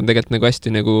Lennart on tegelikult nagu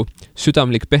hästi nagu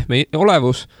südamlik pehme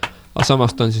olevus, aga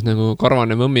samast on siis nagu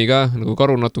karvane mõmmi ka, nagu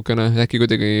karu natukene, äkki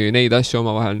kuidagi neid asju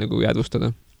oma vahel nagu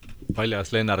jäädvustada. Paljas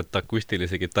Lennart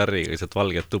akustilise gitarriga, lihtsalt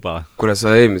valget tuba. Kuna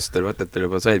sa eelmistel võtetel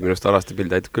juba said minust alasti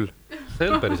pildi, aitab küll. See ei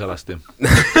olnud päris alasti.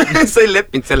 Sa ei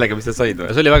leppinud sellega, mis sa said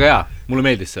või? See oli väga hea, mulle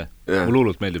meeldis see. Mulle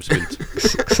hullult meeldib see pilt.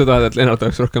 Kas sa tahad, et Lennart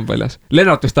oleks rohkem paljas?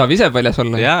 Lennart vist tahab ise paljas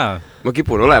olla? Jaa. Ma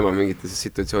kipun olema mingites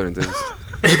situatsioonides.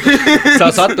 Sa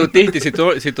satud tihti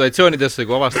situatsioonidesse,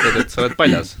 kui avastad, et sa oled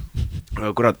paljas.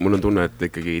 Kurat, mul on tunne, et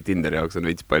ikkagi Tinderi jaoks on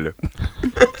veits palju.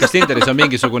 Kas Tinderis on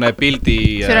mingisugune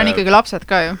pildi... Seal on ikkagi lapsed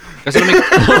ka ju. Kas seal on mingi...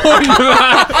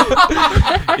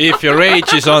 If your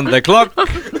age is on the clock...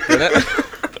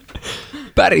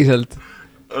 Päriselt?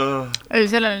 Ei,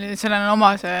 sellel on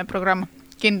oma see programm.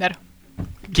 Kinder.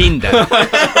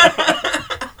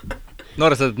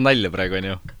 Nora, sa teed nalja praegu, on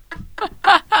ju?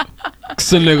 Kas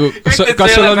see on nagu,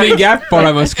 kas sul on mingi äpp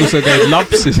olemas, kus sa käid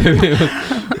lapsi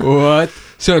what?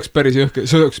 See oleks päris jõhke,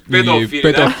 see oleks mingi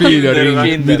pedofiilia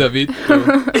ring, mida vittu.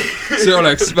 See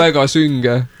oleks väga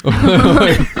sünge.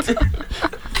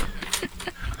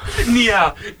 Nii hea,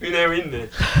 mine minna.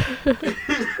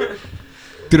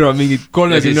 Türa mingid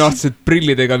 30-aastased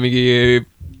prillidega mingi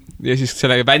ja siis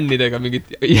sellega vännidega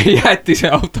mingid jätise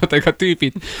autodega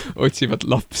tüübid otsivad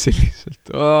lapsi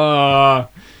lihtsalt.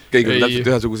 Kõik on täpselt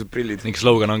ühesugused prillid. Ning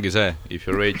slogan ongi see: if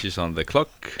your age is on the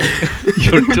clock,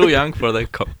 you're too young for the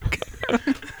cock.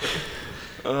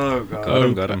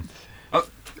 Karm.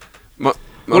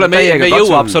 Kuule, me ei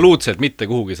jõua absoluutselt mitte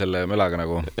kuhugi selle mölaga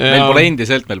nagu. Meil pole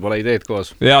endiselt, meil pole ideed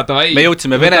koos. Me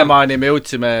jõudsime Venemaani, me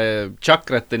jõudsime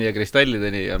tšakrateni ja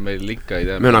kristallideni ja meil ikka ei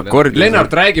tea.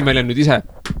 Lennart, räägi meile nüüd ise.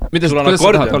 Kuidas sa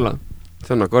tahad olla?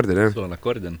 See on akordion, jah. Sul on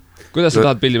akordion. Kuidas sa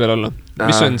tahad pildi peal olla?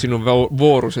 Mis on sinu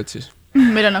voorused siis?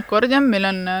 Meil on akordion, meil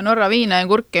on Nora viina ja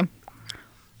kurki.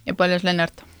 Ja paljas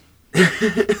Lennart.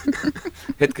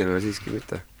 Hetkel veel siiski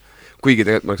mitte. Kuigi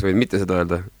tegelikult ma oleks võinud mitte seda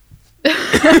öelda.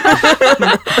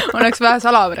 Oleks vähe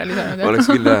salavere lisanud. Oleks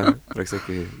küll, jah. Oleks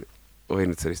äkki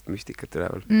hoidnud sellist müstikat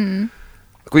üleval.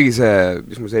 Kuigi see,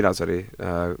 mis mu seljas oli,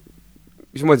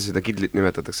 mis moodi seda kidlit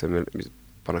nimetatakse, mis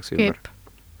pannakse ümber? Keep.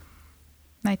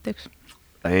 Näiteks.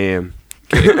 Damn.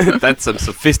 That's some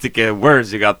sophisticated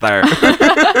words you got there.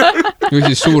 Või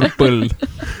siis suur põld.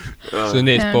 See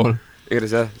on eespool.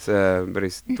 Igatahes jah, see on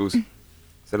päris tuus.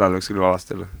 Selle all oleks küll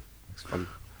valastel. Oleks fun.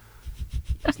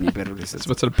 Nii perru lihtsalt. Sa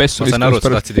võid selle pessu ma sain aru, et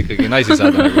sa tahtsid ikkagi naisi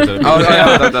saada.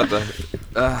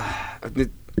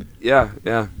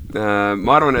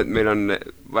 Ma arvan, et meil on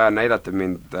vaja näidata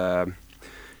mind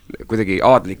kuidagi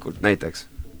aadlikult näiteks.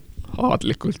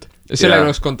 Aadlikult? Ja sellega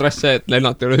oleks kontrast see, et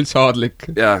Lennart ei ole üldse aadlik.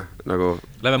 Jaa, nagu...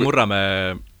 Lähme murrame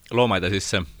loomaida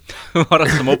sisse.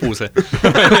 Varastame obuse.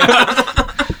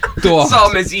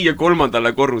 Saame siia 3.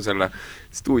 korrusele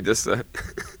stuudiosse.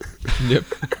 Jep.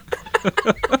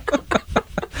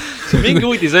 Mingi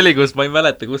uudis oli, kus ma ei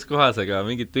mäleta, kus kohas, aga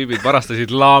mingid tüübid varastasid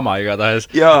laama igatahes.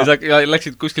 Ja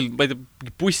läksid kuskil, ma ei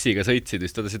tea, bussiga sõitsid,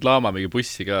 vist tõdasid laama mingi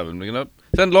bussi ka. No,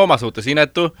 see on looma suhtes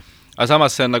inetu, aga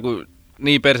samas see on nagu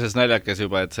nii perses näljakas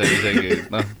juba, et see isegi,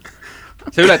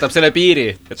 see ületab selle piiri.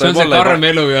 See on see karm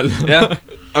elu jälle.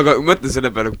 Aga mõtle selle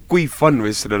peale, kui fun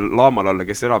võis selle laamal olla,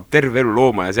 kes elab terve elu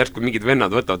looma ja sealt kui mingid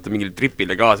vennad võtavad mingil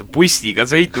tripile kaasa bussiga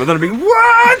sõitma, ta on mingi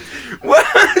what?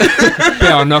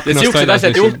 Pea on aknast siuksed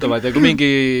asjad juhtuvad ja kui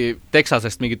mingi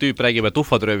Texasest mingi tüüp räägib, et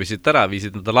ufod röövisid ära,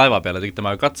 viisid nad laeva peale, tegid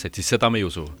temaga katseid, siis seda me ei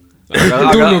usu.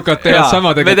 Tunnukad teevad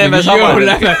samadega.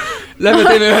 Lähme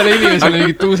teeme ühele inimesele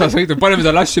mingid tuusasõidu, paneme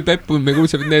ta lassi peppu, me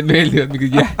kuulsime, et need meeldivad mingi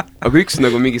Aga üks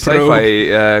nagu mingi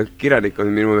sci-fi kirjanik on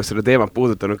minu meelest selle teemat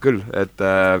puudutanud küll, et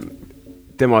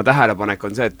tema tähelepanek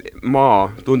on see, et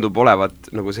maa tundub olevat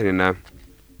nagu selline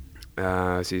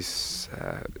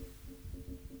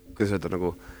kuidas öelda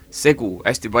nagu segu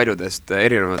hästi paljudest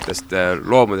erinevatest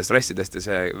loomadest, rassidest ja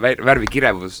see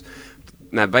värvikirevus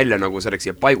näeb välja nagu see oleks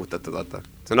siia paigutatud, vaata.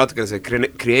 See on natuke see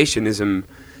creationism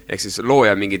ehk siis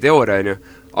looja mingi teooria,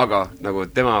 aga nagu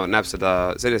tema näeb seda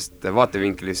sellest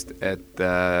vaatevinklist, et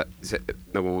see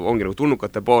nagu ongi nagu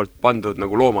tulnukate poolt pandud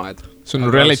nagu loomaaed. See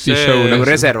on reality show. Nagu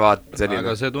reservaat. Selline.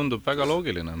 Aga see tundub väga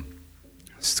loogiline.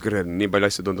 Sest küll nii palju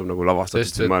asju tundub nagu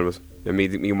lavastatud siin maailmas. Ja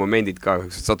mingi momendid ka,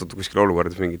 sattud kuskil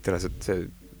olukorras mingid teles, et see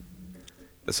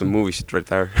that's some movie shit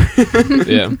right there.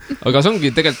 Yeah. Aga see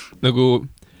ongi tegelikult nagu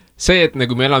see, et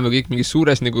nagu me elame kõik mingis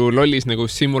suures nagu lollis nagu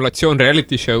simulatsioon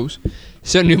reality shows,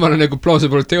 see on jumala nagu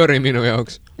plausible teooria minu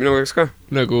jaoks. Minu jaoks ka.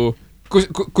 Nagu,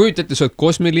 kujutate, sa oled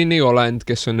kosmiline olend,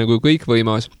 kes on nagu kõik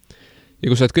võimas. Ja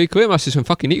kui sa oled kõik võimas, siis on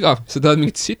fucking igav. Sa tahad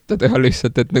mingit sitta teha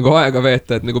lihtsalt, et nagu aega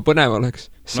veeta, et nagu põnev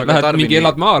oleks. Sa lähed mingi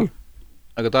elad maal.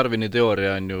 Aga Darwini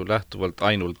teooria on ju lähtuvalt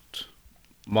ainult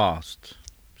maast.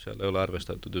 Seal ei ole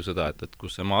arvestatud ju seda, et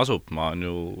kus see maa asub. Maa on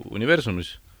ju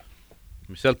universumis.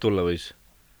 Mis sealt tulla võis?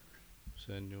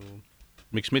 See on ju,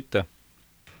 miks mitte?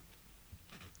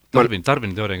 Darwini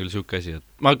teooria on küll siuke asi, et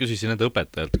ma küsisin enda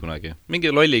õpetajalt kunagi.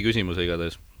 Mingi lolli küsimuse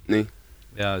igatahes. Nii.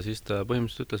 Ja siis ta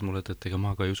põhimõtteliselt ütles mulle, et ega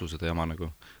ma ka ei usu seda jama nagu.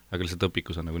 Aga lihtsalt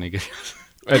õpikus on nagu nii kirjas.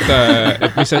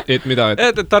 Et mida?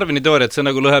 Et Darwini teooria, et see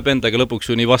nagu lõheb endaga lõpuks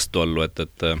ju nii vastuollu,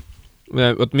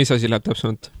 Võt, mis asi läheb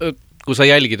täpsemalt? Kui sa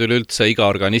jälgid üleüldse iga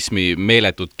organismi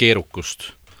meeletut keerukust,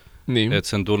 nii. Et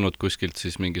see on tulnud kuskilt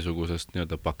siis mingisugusest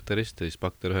nii-öelda bakterist ja siis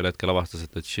bakter ühel hetkel avastas,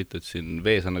 et shit, et siin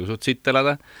vees on nagu suht sitt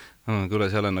elada. Kuule,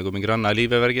 seal on nagu mingi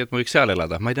rannaliivevärgi, et ma võiks seal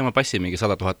elada. Ma ei tea, ma passin mingi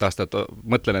 100 000 aastat,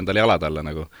 mõtlen endale jalad alla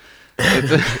nagu.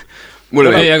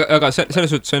 Aga selles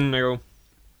suhtes on nagu,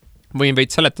 võin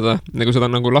veid seletada, nagu seda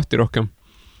on nagu lahti rohkem.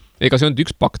 Ega see on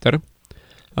üks bakter,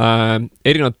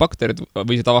 erinevad bakterid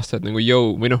võisid avastada, et nagu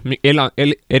või noh,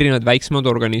 erinevad väiksemad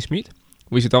organismid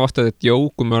võisid avastada, et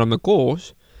kui me oleme koos,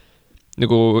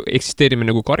 nagu eksisteerime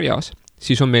nagu karjas,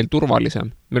 siis on meil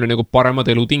turvalisem. Meil on nagu paremad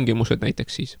elutingimused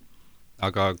näiteks siis.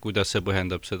 Aga kuidas see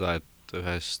põhjendab seda, et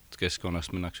ühest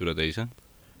keskkonnast minnakse üle teise?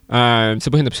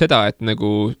 See põhjendab seda, et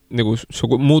nagu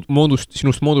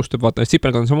sinust moodustab, vaata,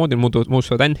 sipelgad on samamoodi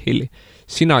moodustavad Anthilli.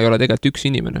 Sina ei ole tegelikult üks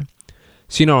inimene.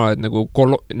 Sina oled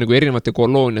nagu erinevate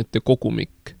kolooniate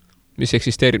kogumik, mis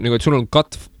eksisteerib, nagu et sul on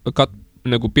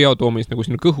nagu biotoomis nagu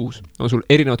sinu kõhus, on sul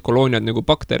erinevad kolooniad nagu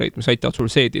baktereid, mis aitavad sul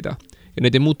seedida. Ja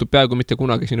need ei muutu peaaegu mitte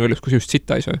kunagi sinu elus, kui just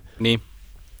sitta ei söö. Nii.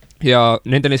 Ja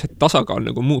nende lihtsalt tasakaal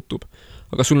nagu muutub.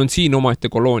 Aga sul on siin omaette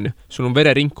koloonia, sul on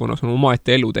vereringkonna, sul on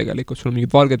omaette elu tegelikult, sul on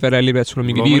mingid valged verelibed, sul on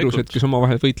mingi viirused, kes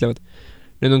omavahel võitlevad.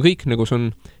 Need on kõik nagu, sul on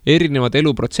erinevad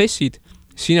eluprotsessid,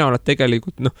 sina oled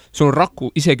tegelikult, sul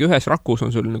on isegi ühes rakus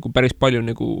on sul nagu päris palju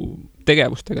nagu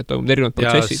tegevust tegelikult, erinevad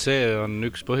protsessid. Ja see on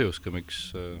üks põhjus,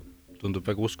 miks tundub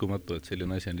väga uskumatu, et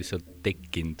selline asi on lihtsalt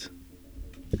tekkinud.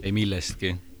 Ei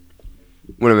millestki.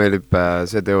 Mulle meeldib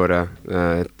see teooria,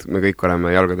 et me kõik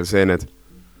oleme jalgadel seened.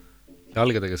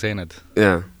 Jalgadega seened?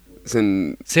 Jaa.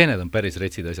 Seened on päris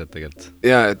retsid asjad tegelikult.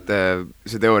 Jaa, et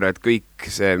see teooria, et kõik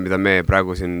see, mida me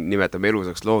praegu siin nimetame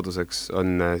elusaks looduseks,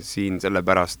 on siin selle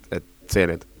pärast, et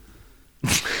seened.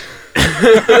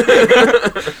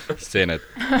 Seened.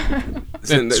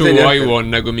 Su aju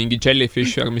on nagu mingi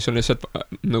jellyfish, aga mis on lihtsalt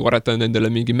nagu aretanud endale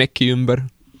mingi meki ümber.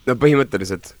 No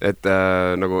põhimõtteliselt, et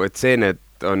seened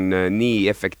on nii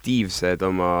efektiivsed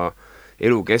oma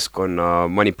elukeskkonna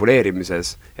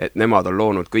manipuleerimises, et nemad on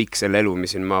loonud kõik selle elu, mis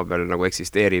siin maa peal nagu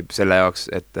eksisteerib selle jaoks,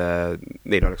 et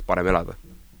neil oleks parem elada.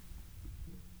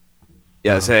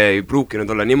 Ja see ei pruukinud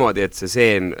olla niimoodi, et see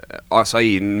seen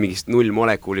sai mingist 0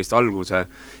 molekulist alguse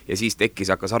ja siis tekkis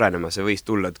hakkas arenema. See võis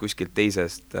tulla kuskilt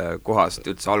teisest kohast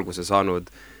üldse alguse saanud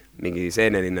mingi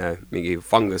seeneline, mingi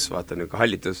fungus, vaata nagu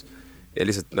hallitus ja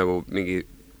lihtsalt nagu mingi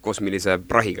kosmilise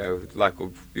prahiga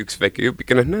laekub üks väike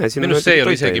jupikene. Minust see ei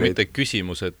ole isegi mitte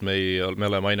küsimus, et me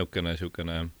oleme ainukene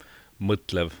niisugune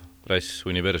mõtlev rass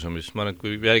universumis. Ma arvan, et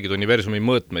kui jälgida universumi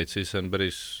mõõtmeid, siis on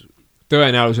päris...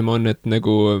 Tõenäolisem on, et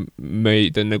nagu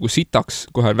meid on nagu sitaks,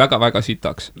 kohe väga-väga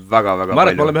sitaks. Väga-väga ma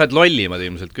arvan, et me oleme ühed lollimad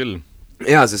ilmselt küll.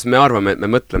 Jaa, sest me arvame, et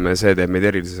me mõtleme ja see teeb meid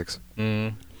eriliseks.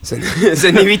 See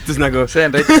on nii vitus nagu. See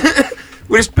on rets.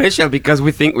 We're special because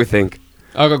we think.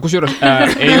 Aga kusjuures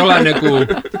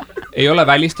ei ole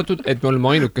välistatud, et me oleme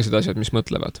ainukesed asjad, mis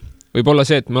mõtlevad. Võib olla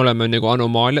see, et me oleme nagu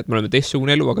anomaaliad, me oleme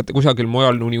teistsugune elu, aga kusagil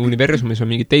mujal universumis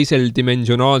on mingi teisel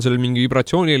dimensionaalsel mingi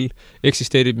vibratsioonil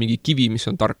eksisteerib mingi kivi, mis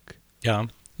on tark. Ja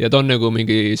ta on nagu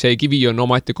mingi, see kivi on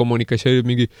omaette kommunikatsioon,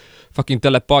 mingi fucking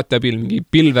telepaatia abil, mingi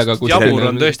pilvega. Jabur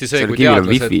on tõesti see, kui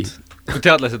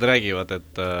teadlased räägivad,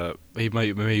 et me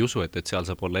ei usu, et seal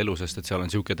saab olla elu, sest et seal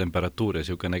on siuke temperatuur ja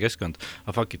siukene keskkond.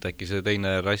 Aga fuckit, äkki see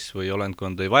teine rass või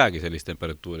olendkond ei vajagi sellist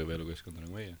temperatuuri või elukeskkonda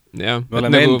nagu meie. Jah,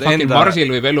 nagu fucking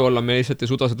Marsil võib elu olla, me lihtsalt ei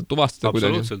suuda seda tuvastada.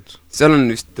 Absoluutselt. Seal on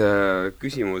vist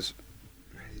küsimus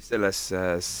selles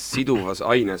siduvas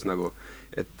aines nagu,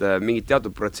 et mingid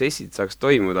teatud protsessid saaks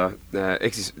toimuda,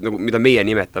 ehk siis nagu, mida meie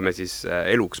nimetame siis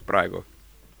eluks praegu.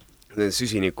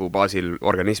 Süsiniku baasil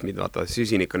organismid, vaata,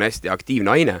 süsinik on hästi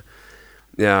aktiivne aine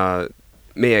ja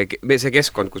meie see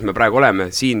keskkond, kus me praegu oleme,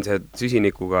 siin see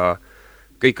süsinikuga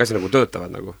kõik asja nagu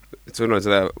töötavad nagu, et sul on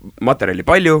seda materjali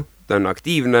palju, ta on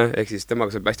aktiivne, ehk siis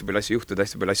temaga saab hästi palju asju juhtuda,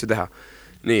 hästi palju asju teha.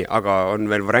 Nii, aga on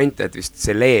veel variante, et vist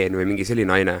seleen või mingi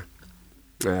selline aine,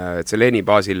 et seleeni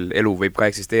baasil elu võib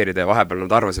ka eksisteerida ja vahepeal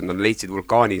nad arvasid, et nad leidsid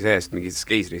vulkaani seest mingist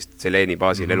keisrist seleeni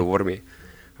baasil eluvormi.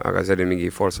 Aga see oli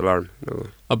mingi false alarm. Nagu.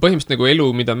 Aga põhimõtteliselt nagu elu,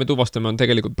 mida me tuvastame, on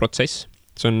tegelikult protsess.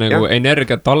 See on nagu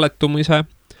energia talletumise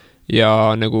ja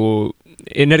nagu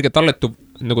energia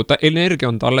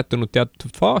on talletunud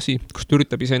teatud faasi, kus ta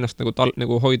üritab iseennast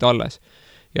nagu hoida alles.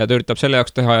 Ja ta üritab selle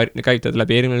jaoks teha, käivitada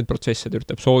läbi erinevaid protsesse, ta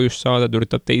üritab soojust saada, ta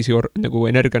üritab teisi nagu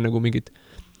energia nagu mingid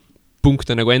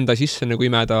punkte nagu enda sisse nagu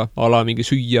imeda, ala mingi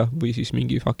süüa või siis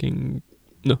mingi fucking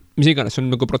mis iganes, see on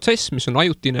nagu protsess, mis on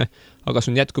ajutine, aga see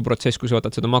on jätkuprotsess, kui sa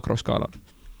võtad seda makroskaalal.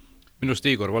 Minust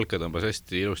Igor Valke tõmbas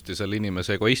hästi ilusti selle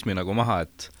inimese egoismi nagu maha,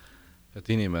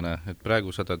 et inimene, et praegu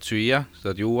sa tahad süüa,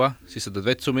 sa tahad juua, siis sa tahad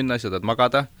vetsu minna, siis sa tahad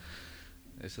magada,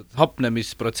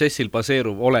 hapnemisprotsessil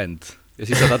baseeruv olend ja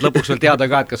siis sa tahad lõpuks veel teada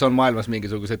ka, et kas on maailmas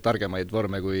mingisuguseid targemaid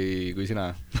vorme kui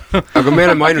sina. Aga me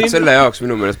oleme ainult selle jaoks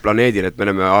minu meelest planeedil, et me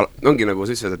oleme, ongi nagu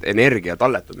sa ütlesid, et energia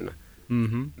talletumine.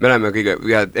 Me oleme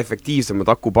kõige efektiivsemad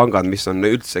akupangad, mis on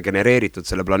üldse genereeritud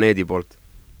selle planeedi poolt.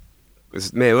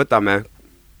 Sest me võtame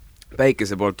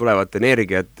päikese poolt tulevat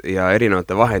energiat ja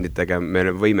erinevate vahenditega me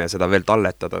võime seda veel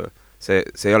talletada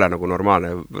see ei ole nagu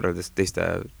normaalne võrreldes teiste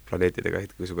planeetidega,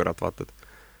 kui su kõrvalt vaatad.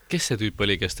 Kes see tüüp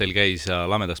oli, kes teil käis ja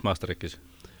lamedast maast rääkis?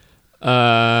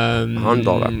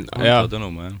 Hando või? Hando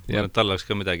Tõnumaa, jah. Tal oleks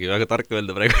ka midagi väga tarka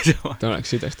öelda praegu. Ta oleks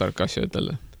sideks tarka asju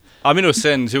ütelda. Aga minu arust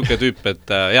see on siuke tüüp,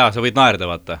 et jaa, sa võid naerda,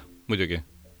 vaata, muidugi.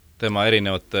 Tema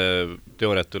erinevate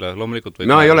teooriat üle, loomulikult võid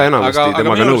ma ei ole enamasti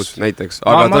temaga nõus, näiteks.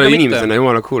 Aga ta oli inimesena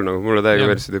jumala cool, nagu mulle täiega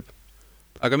meeldis see tüüp.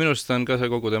 Aga minu arust on ka see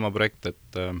kogu tema projekt,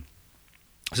 et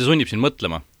see sunnib sind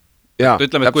mõtlema. Jaa,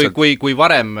 ütleme, et kui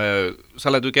varem sa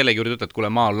oled kellegi juurde ütled, kuule,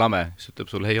 maa on lame, siis ütleb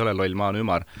sul, ei ole loll, maa on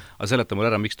ümar, aga seleta mulle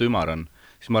ära, miks ta ümar on.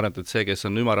 Siis ma arvan, et see, kes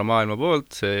on ümara maailma poolt,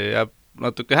 see jääb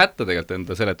natuke hätta tegelikult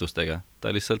enda seletustega.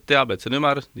 Ta lihtsalt teab, et see on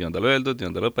ümar, nii on tal öeldud, nii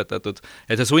on tal õpetatud,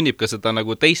 et see sunnib ka seda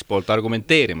nagu teist poolt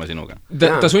argumenteerima sinuga.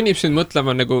 Ta sunnib sind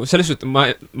mõtlema nagu, selles suhtes ma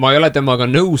ei ole temaga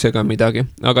nõus ega midagi,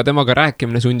 aga temaga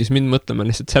rääkimine sundis mind mõtlema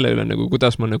lihtsalt selle üle, nagu,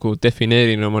 kuidas ma nagu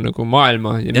defineerin oma nagu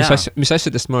maailma ja mis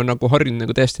asjadest ma nagu harjun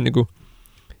nagu täiesti nagu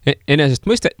enesest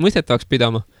mõistetavaks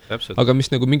pidama. Täpselt. Aga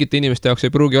mis nagu mingite inimeste jaoks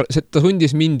ei pruugi olla, ta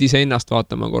sundis mind iseennast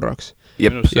vaatama korraks.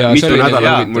 Jep, mitu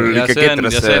nädala mul ikka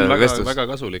ketras see on vestlus. väga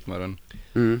kasulik, ma arvan.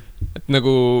 Et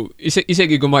nagu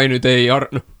isegi kui ma nüüd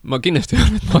ma kindlasti ei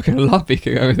arva, et ma olen lapik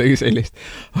ega midagi sellist,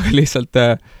 aga lihtsalt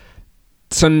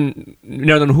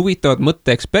need on huvitavad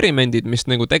mõtteeksperimendid, mis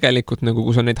nagu tegelikult nagu,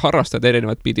 kui sa neid harrastad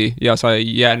erinevat pidi ja sa ei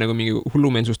jää nagu mingi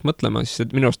hullumeelsust mõtlema,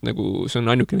 siis minu arust nagu see on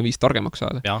ainukene viis targemaks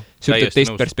saada. See ütleb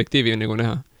teist perspektiivi nagu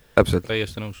näha. Täpselt.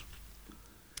 Täiesti nõus.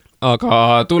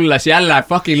 Aga tulles jälle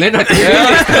fucking Lennati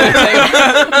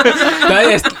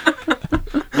täiesti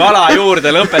vala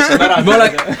juurde, lõpetab ära.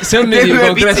 See on mingi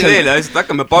konkreetselt.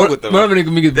 Hakkame paugutama. Me oleme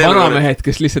nagu mingid vanamehed,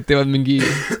 kes lihtsalt teevad mingi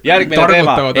järgmine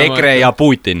teema, EKRE ja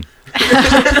Putin.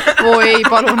 Ei,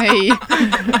 palun ei.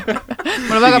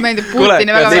 Mulle väga meeldib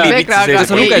Putini, väga meeldib EKRE, aga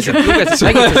sa lugesid, nägid sa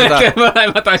seda?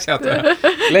 Mõlemad asjad.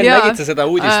 Len, nägid sa seda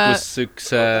uudist, kus üks,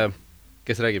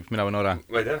 kes räägib, mina või Nora?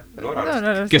 Ma ei tea,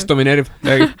 Nora. Kes domineerib?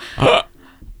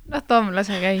 Tom,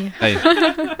 lase käia.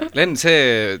 Len, see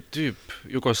tüüp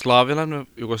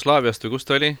Jugoslaaviast või kus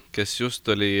ta oli, kes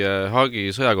just oli Haagi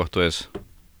sõjakohtu ees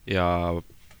ja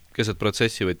keset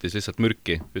protsessi võttis lihtsalt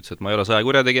mürki, ütles, et ma ei ole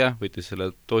sõjakurjategija, võttis selle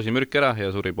doosi mürki ära ja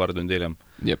suri paar tundi hiljem.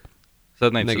 Jep. Sa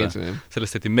oled näinud seda?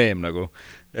 Sellest tehti meem nagu,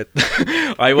 et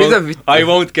I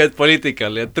won't get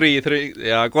political ja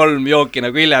 3 jooki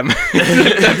nagu hiljem.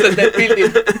 Täpselt need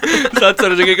pildid. Saad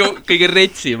sa see kõige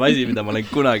retsim asi, mida ma olen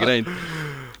kunagi näinud.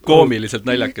 Koomiliselt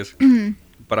naljakas.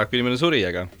 Paraku inimene suri,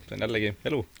 aga see on jällegi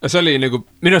elu. See oli nagu,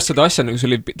 minu arust seda asja, nagu see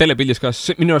oli telepildis ka,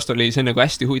 minu arust oli see nagu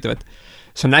hästi huvitav, et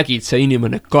sa nägid, see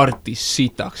inimene kartis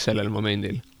sitaks sellel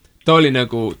momendil. Ta oli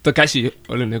nagu, ta käsi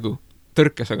oli nagu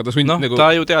tõrkes, aga ta sundis nagu... ta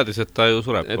ju teadis, et ta ju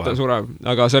sureb kohe. Et ta sureb,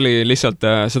 aga see oli lihtsalt,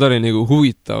 seda oli nagu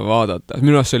huvitav vaadata.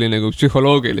 Minu arust see oli nagu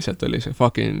psühholoogiliselt oli see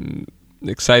fucking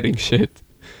exciting shit.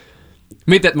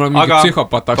 Mitte, et mul on mingi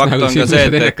psühhopaat tahaks näha, kui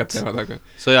siin telekat teevad, aga...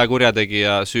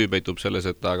 Sõjakurjategija süü peitub selles,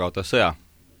 et ta kaotas sõja.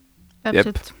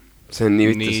 Täpselt. See on nii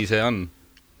vittes. Nii see on.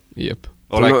 Jep.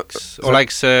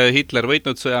 Oleks Hitler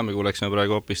võitnud sõja, me kuuleksime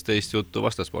praegu hoopis teist juttu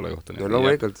vastaspoole kohta. No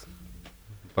loomulikult.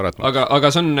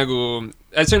 Aga see on nagu,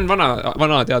 see on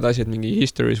vana teada asi, et mingi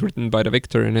history is written by the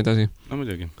victor ja nii edasi. No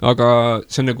muidugi. Aga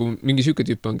see on nagu mingi siuke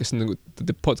tüüp on, kes on nagu,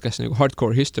 the podcast nagu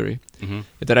hardcore history.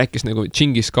 Ja ta rääkis nagu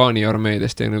Genghis Khani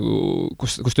armeedest ja nagu,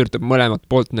 kus ta üritab mõlemat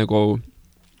poolt nagu,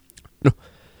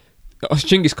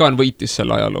 Genghis Khan võitis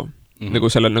selle ajaloo.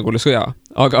 Nagu sellel nagu sõja,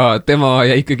 aga tema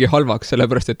jäi ikkagi halvaks,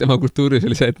 sellepärast, et tema kultuuris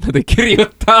oli see, et nad ei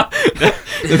kirjuta.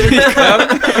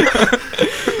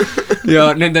 Ja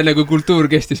nende nagu kultuur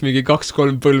kestis mingi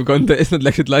 2-3 põlvkonda ja siis nad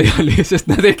läksid laiali, sest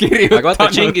nad ei kirjutanud. Aga vaata,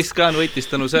 Genghis Khan võitis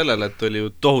tänu sellele, et oli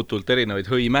ju tohutult erinevaid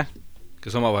hõime,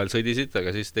 kes omavahel sõdisid,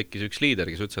 aga siis tekkis üks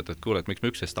liider, kes ütles, et kuule, et miks me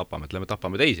üksteist tapame, et lähme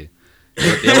tapame teisi.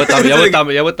 Ja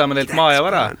võtame neilt maa ja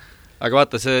vara. Aga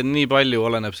vaata, see nii palju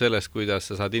oleneb sellest,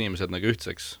 kuidas sa saad inimesed nagu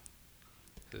ühtseks.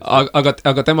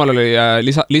 Aga temal oli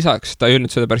lisaks, ta ei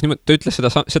öelnud seda päris niimoodi, ta ütles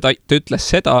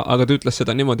seda, aga ta ütles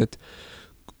seda niimoodi, et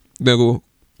nagu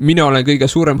mina olen kõige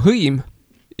suurem hõim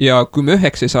ja kui me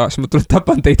üheks ei saa, siis ma tulen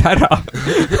tapan teid ära.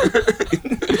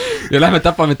 Ja lähme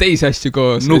tapame teisi asju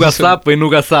koos. Nugasab või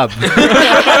nugasab?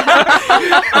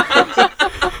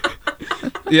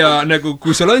 Ja nagu,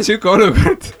 kui sul on siuke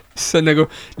olukord, siis on nagu,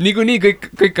 niikuinii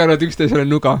kõik arvad üksteisele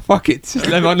nuga, fuck it, siis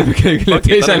lähme anname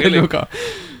kellelegi teisele nuga.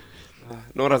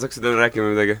 Nora, saaks seda rääkima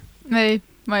midagi? Ei,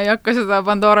 ma ei hakka seda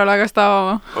Pandora lagast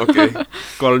avama. Okei.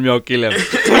 3 jook hiljem.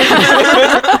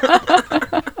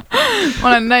 Ma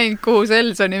olen näinud, kuhu see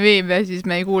Elsoni viib ja siis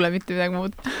me ei kuule mitte midagi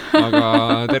muud. Aga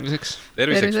terviseks.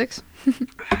 Terviseks.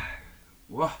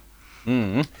 Kuule,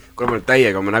 ma olen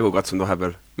täiega oma nägu katsunud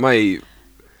vahepeal.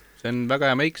 See on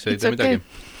väga hea meik, see ei tee midagi.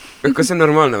 kas see on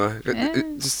normaalne või?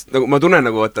 Sest nagu ma tunnen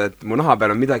nagu, vaata, et mu naha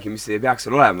peal on midagi, mis ei peaks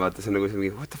seal olema, vaata, see on nagu see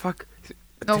mingi, what the fuck?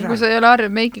 No kui sa ei ole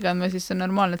harjunud meiki kandma, siis see on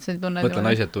normaalne, et sa ei tunne. Mõtlen,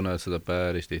 naised tunnevad seda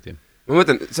päris tihti. Ma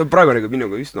mõtlen, see on praegu nagu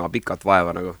minuga üsna pikalt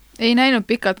vaeva nagu. Ei näinud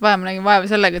pikalt vaeva, ma nägin vaeva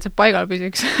sellega, et see paigal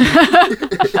püsiks.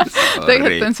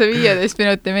 Tegelikult on see 15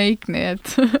 minuti meik, nii et...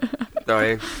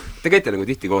 Te käite nagu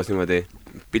tihti koos niimoodi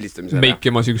pildistamisele?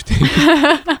 Meikima süüsti.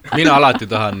 Mina alati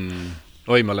tahan...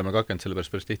 me oleme kakend selle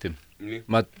pärast tihti.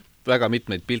 Ma väga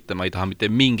mitmeid pilte, ma ei taha mitte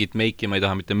mingit meiki, ma ei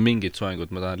taha mitte mingit soengut,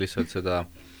 ma tahan lihtsalt seda...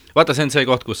 Vaata, see on see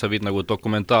koht, kus sa viid nagu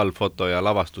dokumentaalfoto ja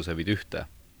lavastuse viid ühte.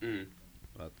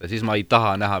 Vaata, siis ma ei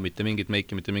taha näha mitte mingit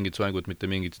meiki, mitte mingit soengut, mitte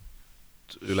mingit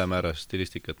ülemäärast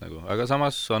stilistikat nagu. Aga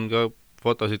samas on ka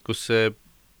fotosid, kus see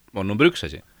on number 1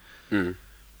 asi.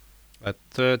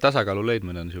 Et tasakaalu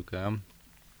leidmine on siuke, jah.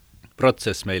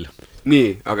 Protsess meil.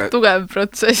 Nii, aga... Tugev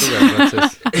protsess.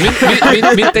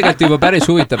 Mind tegelikult juba päris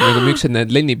huvitab, nagu miks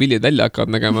need Lenni pildid välja hakkavad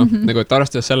nägema. Nagu, et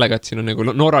arvestades sellega, et siin on nagu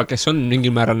Nora, kes on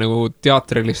mingil määral nagu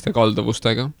teatriliste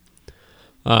kalduvustega.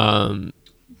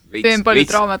 Teen palju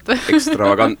draamat.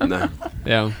 Ekstravagantne.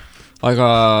 Jah. Aga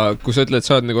kui sa ütled, et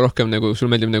sa oled nagu rohkem nagu,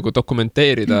 sul meeldib nagu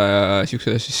dokumenteerida ja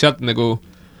siuksed, siis sealt nagu...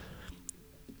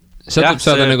 Jah,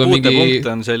 see nagu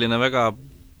puutepunkt on selline väga...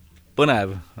 põnev,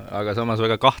 aga samas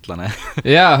väga kahtlane.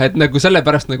 Jaa, et nagu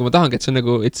sellepärast nagu ma tahangi, et see on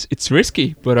nagu it's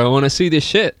risky, but I wanna see this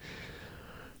shit.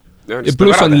 Ja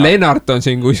pluss on Lennart on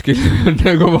siin kuskil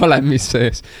nagu valem, mis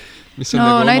sees. No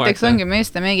nagu näiteks ongi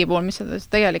meeste meigi pool, mis sa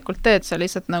tegelikult teed, sa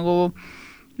lihtsalt nagu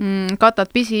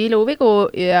katad pisi iluvigu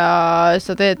ja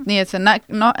sa teed nii, et see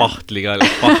pahtli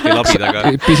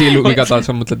labidaga. Pisi iluviga tal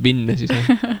sa mõtled vinne siis.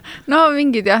 No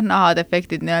mingid jah, nahad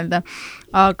efektid nii-öelda.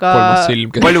 Aga...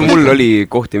 Palju mul oli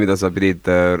kohti, mida sa pidid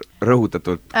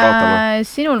rõhutatult kaotama?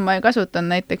 Sinul ma ei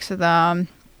kasutan näiteks seda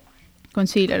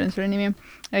concealer on sulle nimi.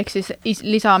 Ehk siis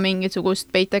lisa mingisugust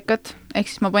peitekat, ehk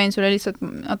siis ma panin sulle lihtsalt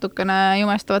natukene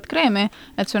jumestavat kreemi,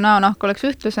 et su näonahk oleks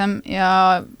ühtlusem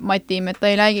ja matime, et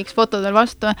ta ei läigiks fotodel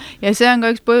vastu. Ja see on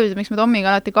ka üks põhjus, miks me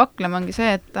Tommiga alati kaklema ongi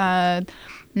see, et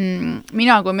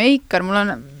mina kui meikar, mul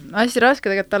on hästi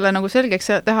raske tegelikult talle nagu selgeks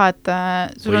teha, et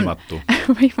sul on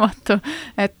võimatu,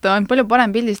 et on palju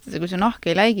parem pildistada, kui su nahk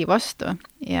ei läigi vastu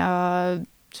ja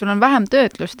sul on vähem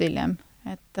töötlust hiljem,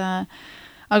 et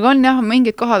aga on jah,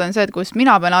 mingid kohad on see, et kus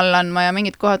mina pean alla andma ja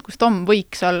mingid kohad, kus Tom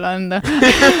võiks alla anda.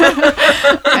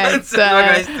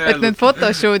 et need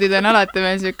photoshootid on alati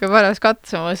meil siuke paras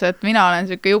katsumus, et mina olen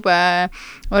siuke jube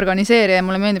organiseerija ja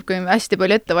mulle meeldib, kui hästi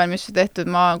palju ettevalmistusi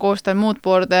tehtud, ma koostan mood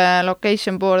board'e,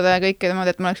 location board'e ja kõike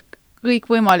niimoodi, et ma oleks kõik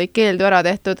võimalik keeldu ära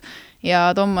tehtud ja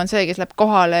Tom on see, kes läheb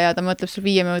kohale ja ta mõtleb seal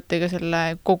 5 minutiga selle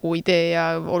kogu idee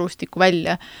ja olustiku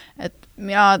välja. Et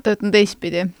mina töötan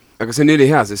teistpidi. Aga see on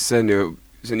ülihea, sest see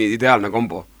on ideaalne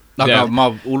kombo. Aga ma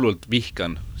hullult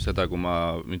vihkan seda, kui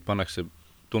mind pannakse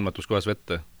tundmatus kohas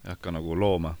vette ja hakka nagu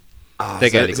looma.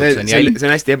 Tegelikult see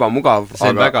on hästi ebamugav. See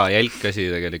on väga jälk asi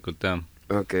tegelikult, jah.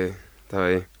 Okei,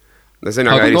 tavai.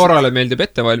 Aga Norale meeldib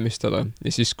ette valmistada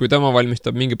ja siis, kui tema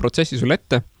valmistab mingi protsessi sul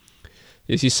ette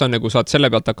ja siis sa nagu saad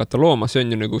selle pealt hakata looma, see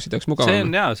on ju nagu sidaks mugav.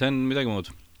 See on midagi muud.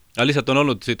 Aga lihtsalt on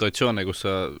olnud situatsioone, kus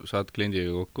sa saad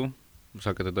kliendiga kokku, sa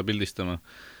hakkad teda pildistama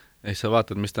ja siis sa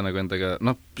vaatad, mis ta nagu endaga,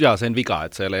 see on viga,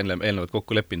 et sa ei ole eelnevalt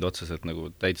kokku leppinud otseselt nagu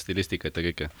täid stilistikat ja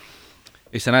kõike.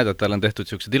 Ja siis sa näed, et tal on tehtud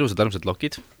siuksed ilusad armsad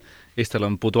lokid ja siis tal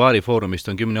on Buduari foorumist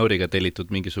on 10 euriga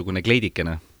tellitud mingisugune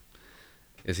kleidikene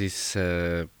ja siis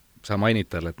sa mainid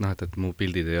talle, et mu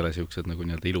pildid ei ole siuksed nagu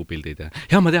nii-öelda ilupildid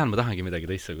ja ma tean, ma tahangi midagi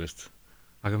teistsugust.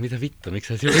 Aga mida vittu, miks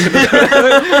sa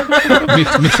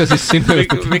miks sa siis sinna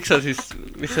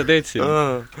mis sa teed siin?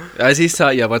 Ja siis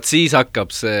siis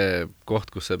hakkab see koht,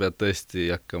 kus sa pead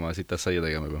tõesti hakkama sitas saia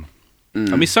tegema juba.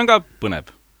 Mis on ka põnev,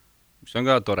 mis on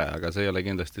ka tore, aga see ei ole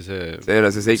kindlasti see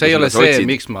ei ole see,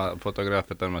 miks ma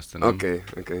fotograafiat armastan. Okei.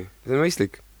 See on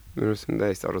mõistlik. Minu arust on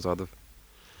täiesti arusaadav.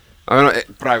 Aga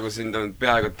praegu siin on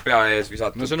peaaegu pea ees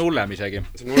visatud. No see on hullem isegi.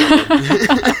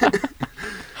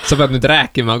 Sa pead nüüd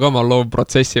rääkima ka oma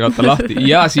loovprotsessi vaata lahti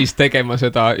ja siis tegema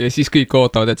seda ja siis kõik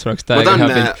ootavad, et see oleks täiega hea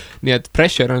pilt. Nii et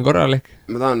pressure on korralik.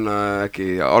 Ma tahan äkki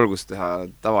algust teha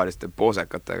tavaliste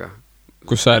poosekatega.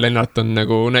 Kus Lennart on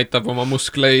nagu näitab oma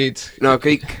muskleid. No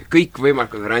kõik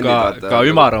võimalikud rändid. Ka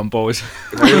ümar on poos.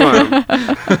 Ka ümar on.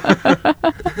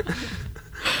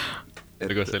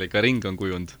 Ergus oli, ka ring on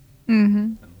kujund.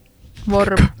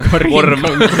 Vorm. Ka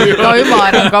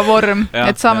ümar on ka vorm,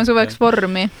 et saame suveks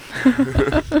vormi.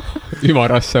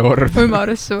 Ümarasse vorm.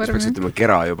 Ümarasse vorm. Peaks ütlema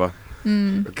kera juba.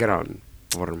 Kera on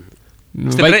vorm.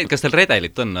 Kas teil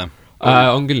redelit on?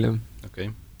 On küll, jah.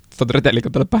 Okay. Saad redeliga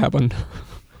tuleb pähe panna.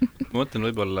 Ma mõtlen,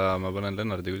 võib-olla ma panen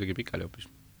Lennardi kuidagi pikali hoopis.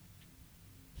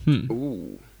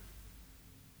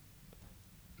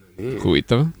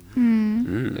 huvitav.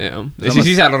 Ja siis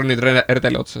isal on nüüd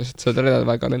redeli otsas, et sa redel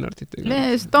väga Lennartit.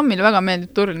 Tommile väga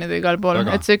meeldib turnida igal pool,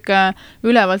 et siuke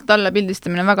ülevalt alla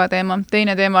pildistamine väga teema.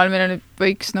 Teine teema, millele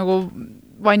võiks nagu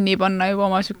vanni panna juba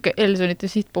oma siuke Elsonite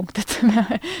sihtpunkt, et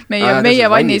meie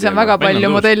vannis on väga palju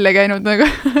modelle käinud nagu.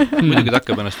 Muidugi ta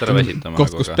hakkab ennast ära väsitama.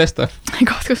 Koht, kus pesta.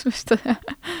 Koht, kus pesta, jah.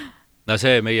 No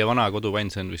see meie vana koduvann,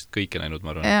 see on vist kõike näinud,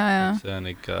 ma arvan. See on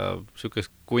ikka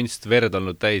siukest kunstverd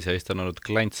olnud täis ja siis ta on olnud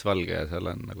klantsvalge ja seal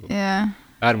on nagu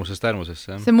äärmusest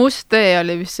äärmusesse. See must tee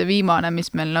oli vist see viimane, mis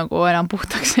meil nagu enam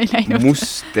puhtaks ei läinud.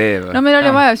 Must tee või? No meil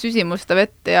oli vaja süsimusta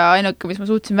vett ja ainuke, mis ma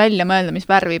suutsin välja mõelda, mis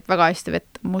värvib väga hästi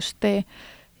vett, must tee.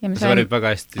 See värvib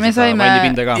väga hästi seda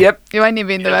vannipinda ka. Ja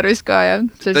vannipinda värvis ka ja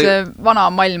see vana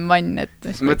malmvann, et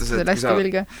mõttes, et kui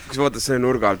sa vaatad selle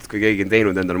nurga alt, kui keegi on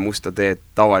teinud endale musta teed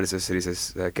tavalises sellises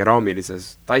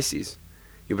keraamilises tassis,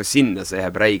 juba sinna see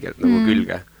jääb räigelt nagu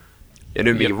külge. Ja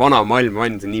nüüd mingi vana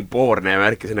malmvann, see on nii poorne ja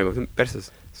märki, see nagu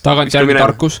perses. Tagantjärgi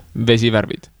tarkus,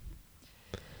 vesivärvid.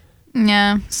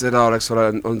 Seda oleks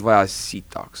olnud vaja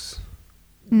sitaks.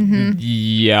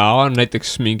 Ja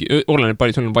näiteks mingi, oleneb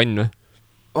palju, sul on vann või?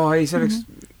 Ei, see oleks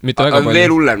veel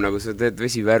hullem, nagu sa teed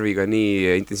vesivärviga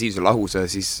nii intensiivse lahuse,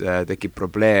 siis tekib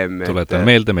probleem. Tuletan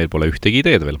meelde, meil pole ühtegi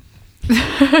ideed veel.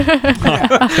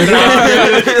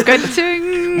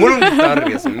 Mul on gitarr.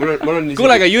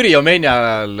 Kuule, aga Jüri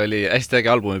Omenjal oli hästi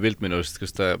äge albumi pilt minust,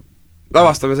 kus ta...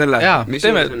 Lavastame selle. Jaa,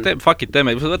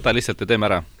 teeme, võta lihtsalt ja teeme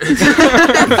ära.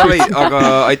 Aga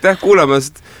aitäh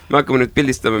kuulamast. Me hakkame nüüd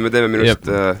pildistama, me teeme minust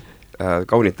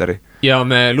kaunitari. Ja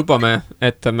me lubame,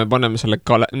 et me paneme selle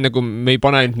nagu me ei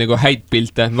pane ainult nagu häid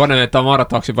pilte, me paneme Tamara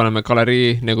taksi, paneme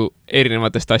galerii nagu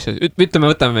erinevatest asjad. Ütleme,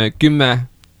 võtame 10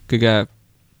 kõige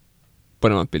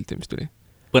põnevat pilti, mis tuli.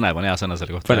 Põnev on hea sõna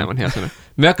selle kohta. Põnev on hea sõna.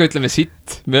 Me hakka ütleme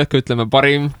sitt, me hakka ütleme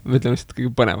parim, me ütleme lihtsalt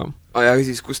kõige põnevam. Ja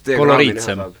siis kus diagraami näha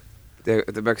saab?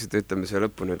 Te peaksite ütlema see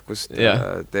lõpuni, et kust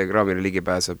diagraamile ligi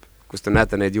pääseb. Kus te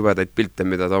näete neid jubedaid pilte,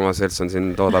 mida Toomas Elson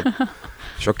siin toodab.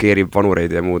 Šokeerib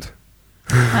vanureid ja muud.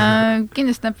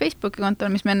 Kindlasti näeb Facebooki kontor,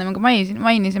 mis me enne ka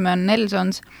mainisime, on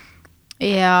Elsons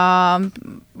ja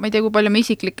ma ei tea, kui palju me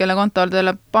isiklikele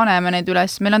kontordele paneme neid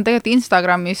üles. Meil on tegelikult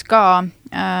Instagramis ka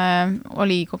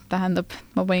tähendab,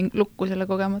 ma panin lukku selle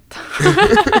kogemata.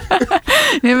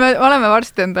 Nii me oleme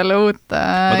varsti endale uut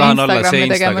ma tahan olla see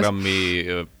Instagrami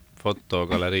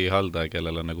fotogalerii haldaja,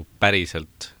 kellel on nagu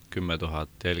päriselt 10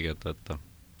 000 jälgijat võtta.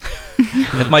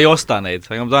 Et ma ei osta neid,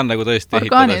 aga ma tahan nagu tõesti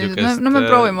ehitada sükest... No me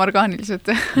proovime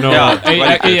orgaaniliselt. No,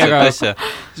 ei, aga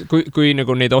kui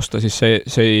nagu neid osta, siis see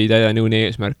ei täida nii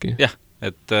eesmärki. Jah,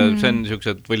 et see on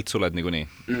niisugused võltsuled niikuinii,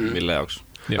 mille jaoks.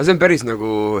 Aga see on päris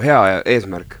nagu hea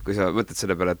eesmärk, kui sa mõtled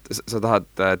selle peale, et sa tahad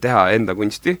teha enda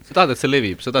kunsti. Sa tahad, et see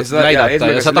levib, sa tahad seda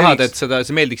näidata ja sa tahad, et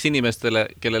see meeldiks inimestele,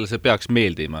 kellele see peaks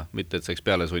meeldima, mitte et see oleks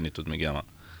peale sunnitud mingi jama.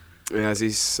 Ja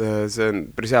siis see on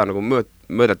päris hea nagu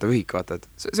mõõdetav ühik, vaata, et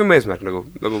see on mu eesmärk nagu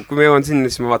kui me jõuan sinna,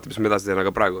 siis ma vaatan, mis me edasi teen,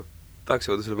 aga praegu tahaks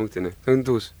jõuda selle punktini. See on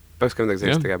tuus, peaks ka midagi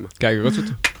sellist tegema.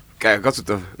 Käega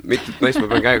katsutav. Mitut naist ma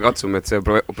pean käega katsuma, et see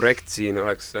projekt siin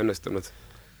oleks õnnestunud.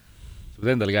 Sa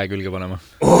pead endale käe külge panema.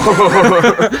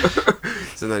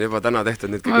 Seda on juba täna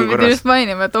tehtud nüüd kõik korras. Ma just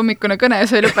mainima, et hommikune kõne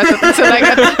sai lõpetatud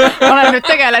sellega, et ma olen nüüd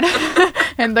tegelen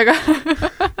endaga.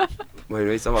 Ma olin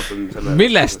veits avastanud selle...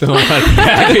 Millest omalt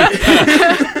räägid?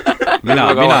 Mina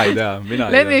ei tea.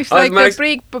 Lenniks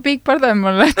like big pardon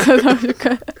mulle, et seda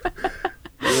siuke...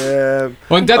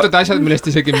 On teatud asjad,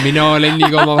 millest isegi mina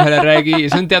Lenniga oma vahele räägi,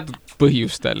 see on teatud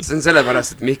põhjustel. See on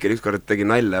sellepärast, et Mihkel ükskord tegi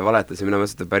nalja ja valetas ja mina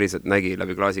mõtlesin, et ta päriselt nägi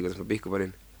läbi klaasi, kuidas ma pihku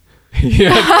panin.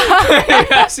 Ja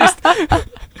siis...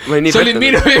 See oli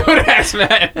minu juures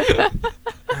või?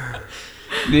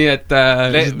 Nii et...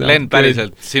 Len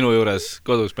päriselt sinu juures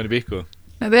kodus pani pihku.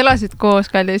 Nad elasid koos,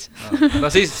 kallis. No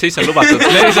siis on lubatud.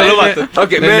 Siis on lubatud.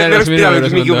 Okei, me oleks pidanud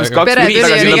mingi umbes 2 viis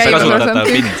tagasi lõppe kasutada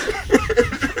pind.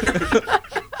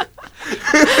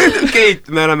 Keit,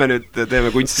 me oleme nüüd,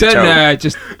 teeme kunsti. See on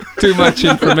just too much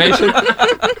information.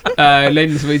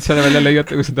 Lennis võid selle veel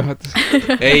lõigata, kui sa tahad.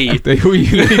 Ei. Ei hui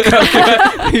lõigata.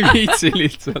 Ei viitsi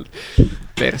lihtsalt.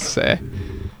 Perse.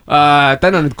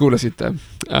 Täna nüüd kuulasite.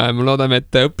 Ma loodame,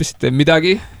 et õppisite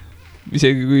midagi.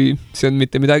 Isegi kui see on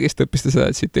mitte midagi, siis õppiste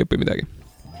seda, et siit ei õpi midagi.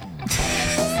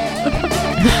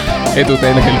 Edu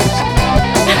teile helguks.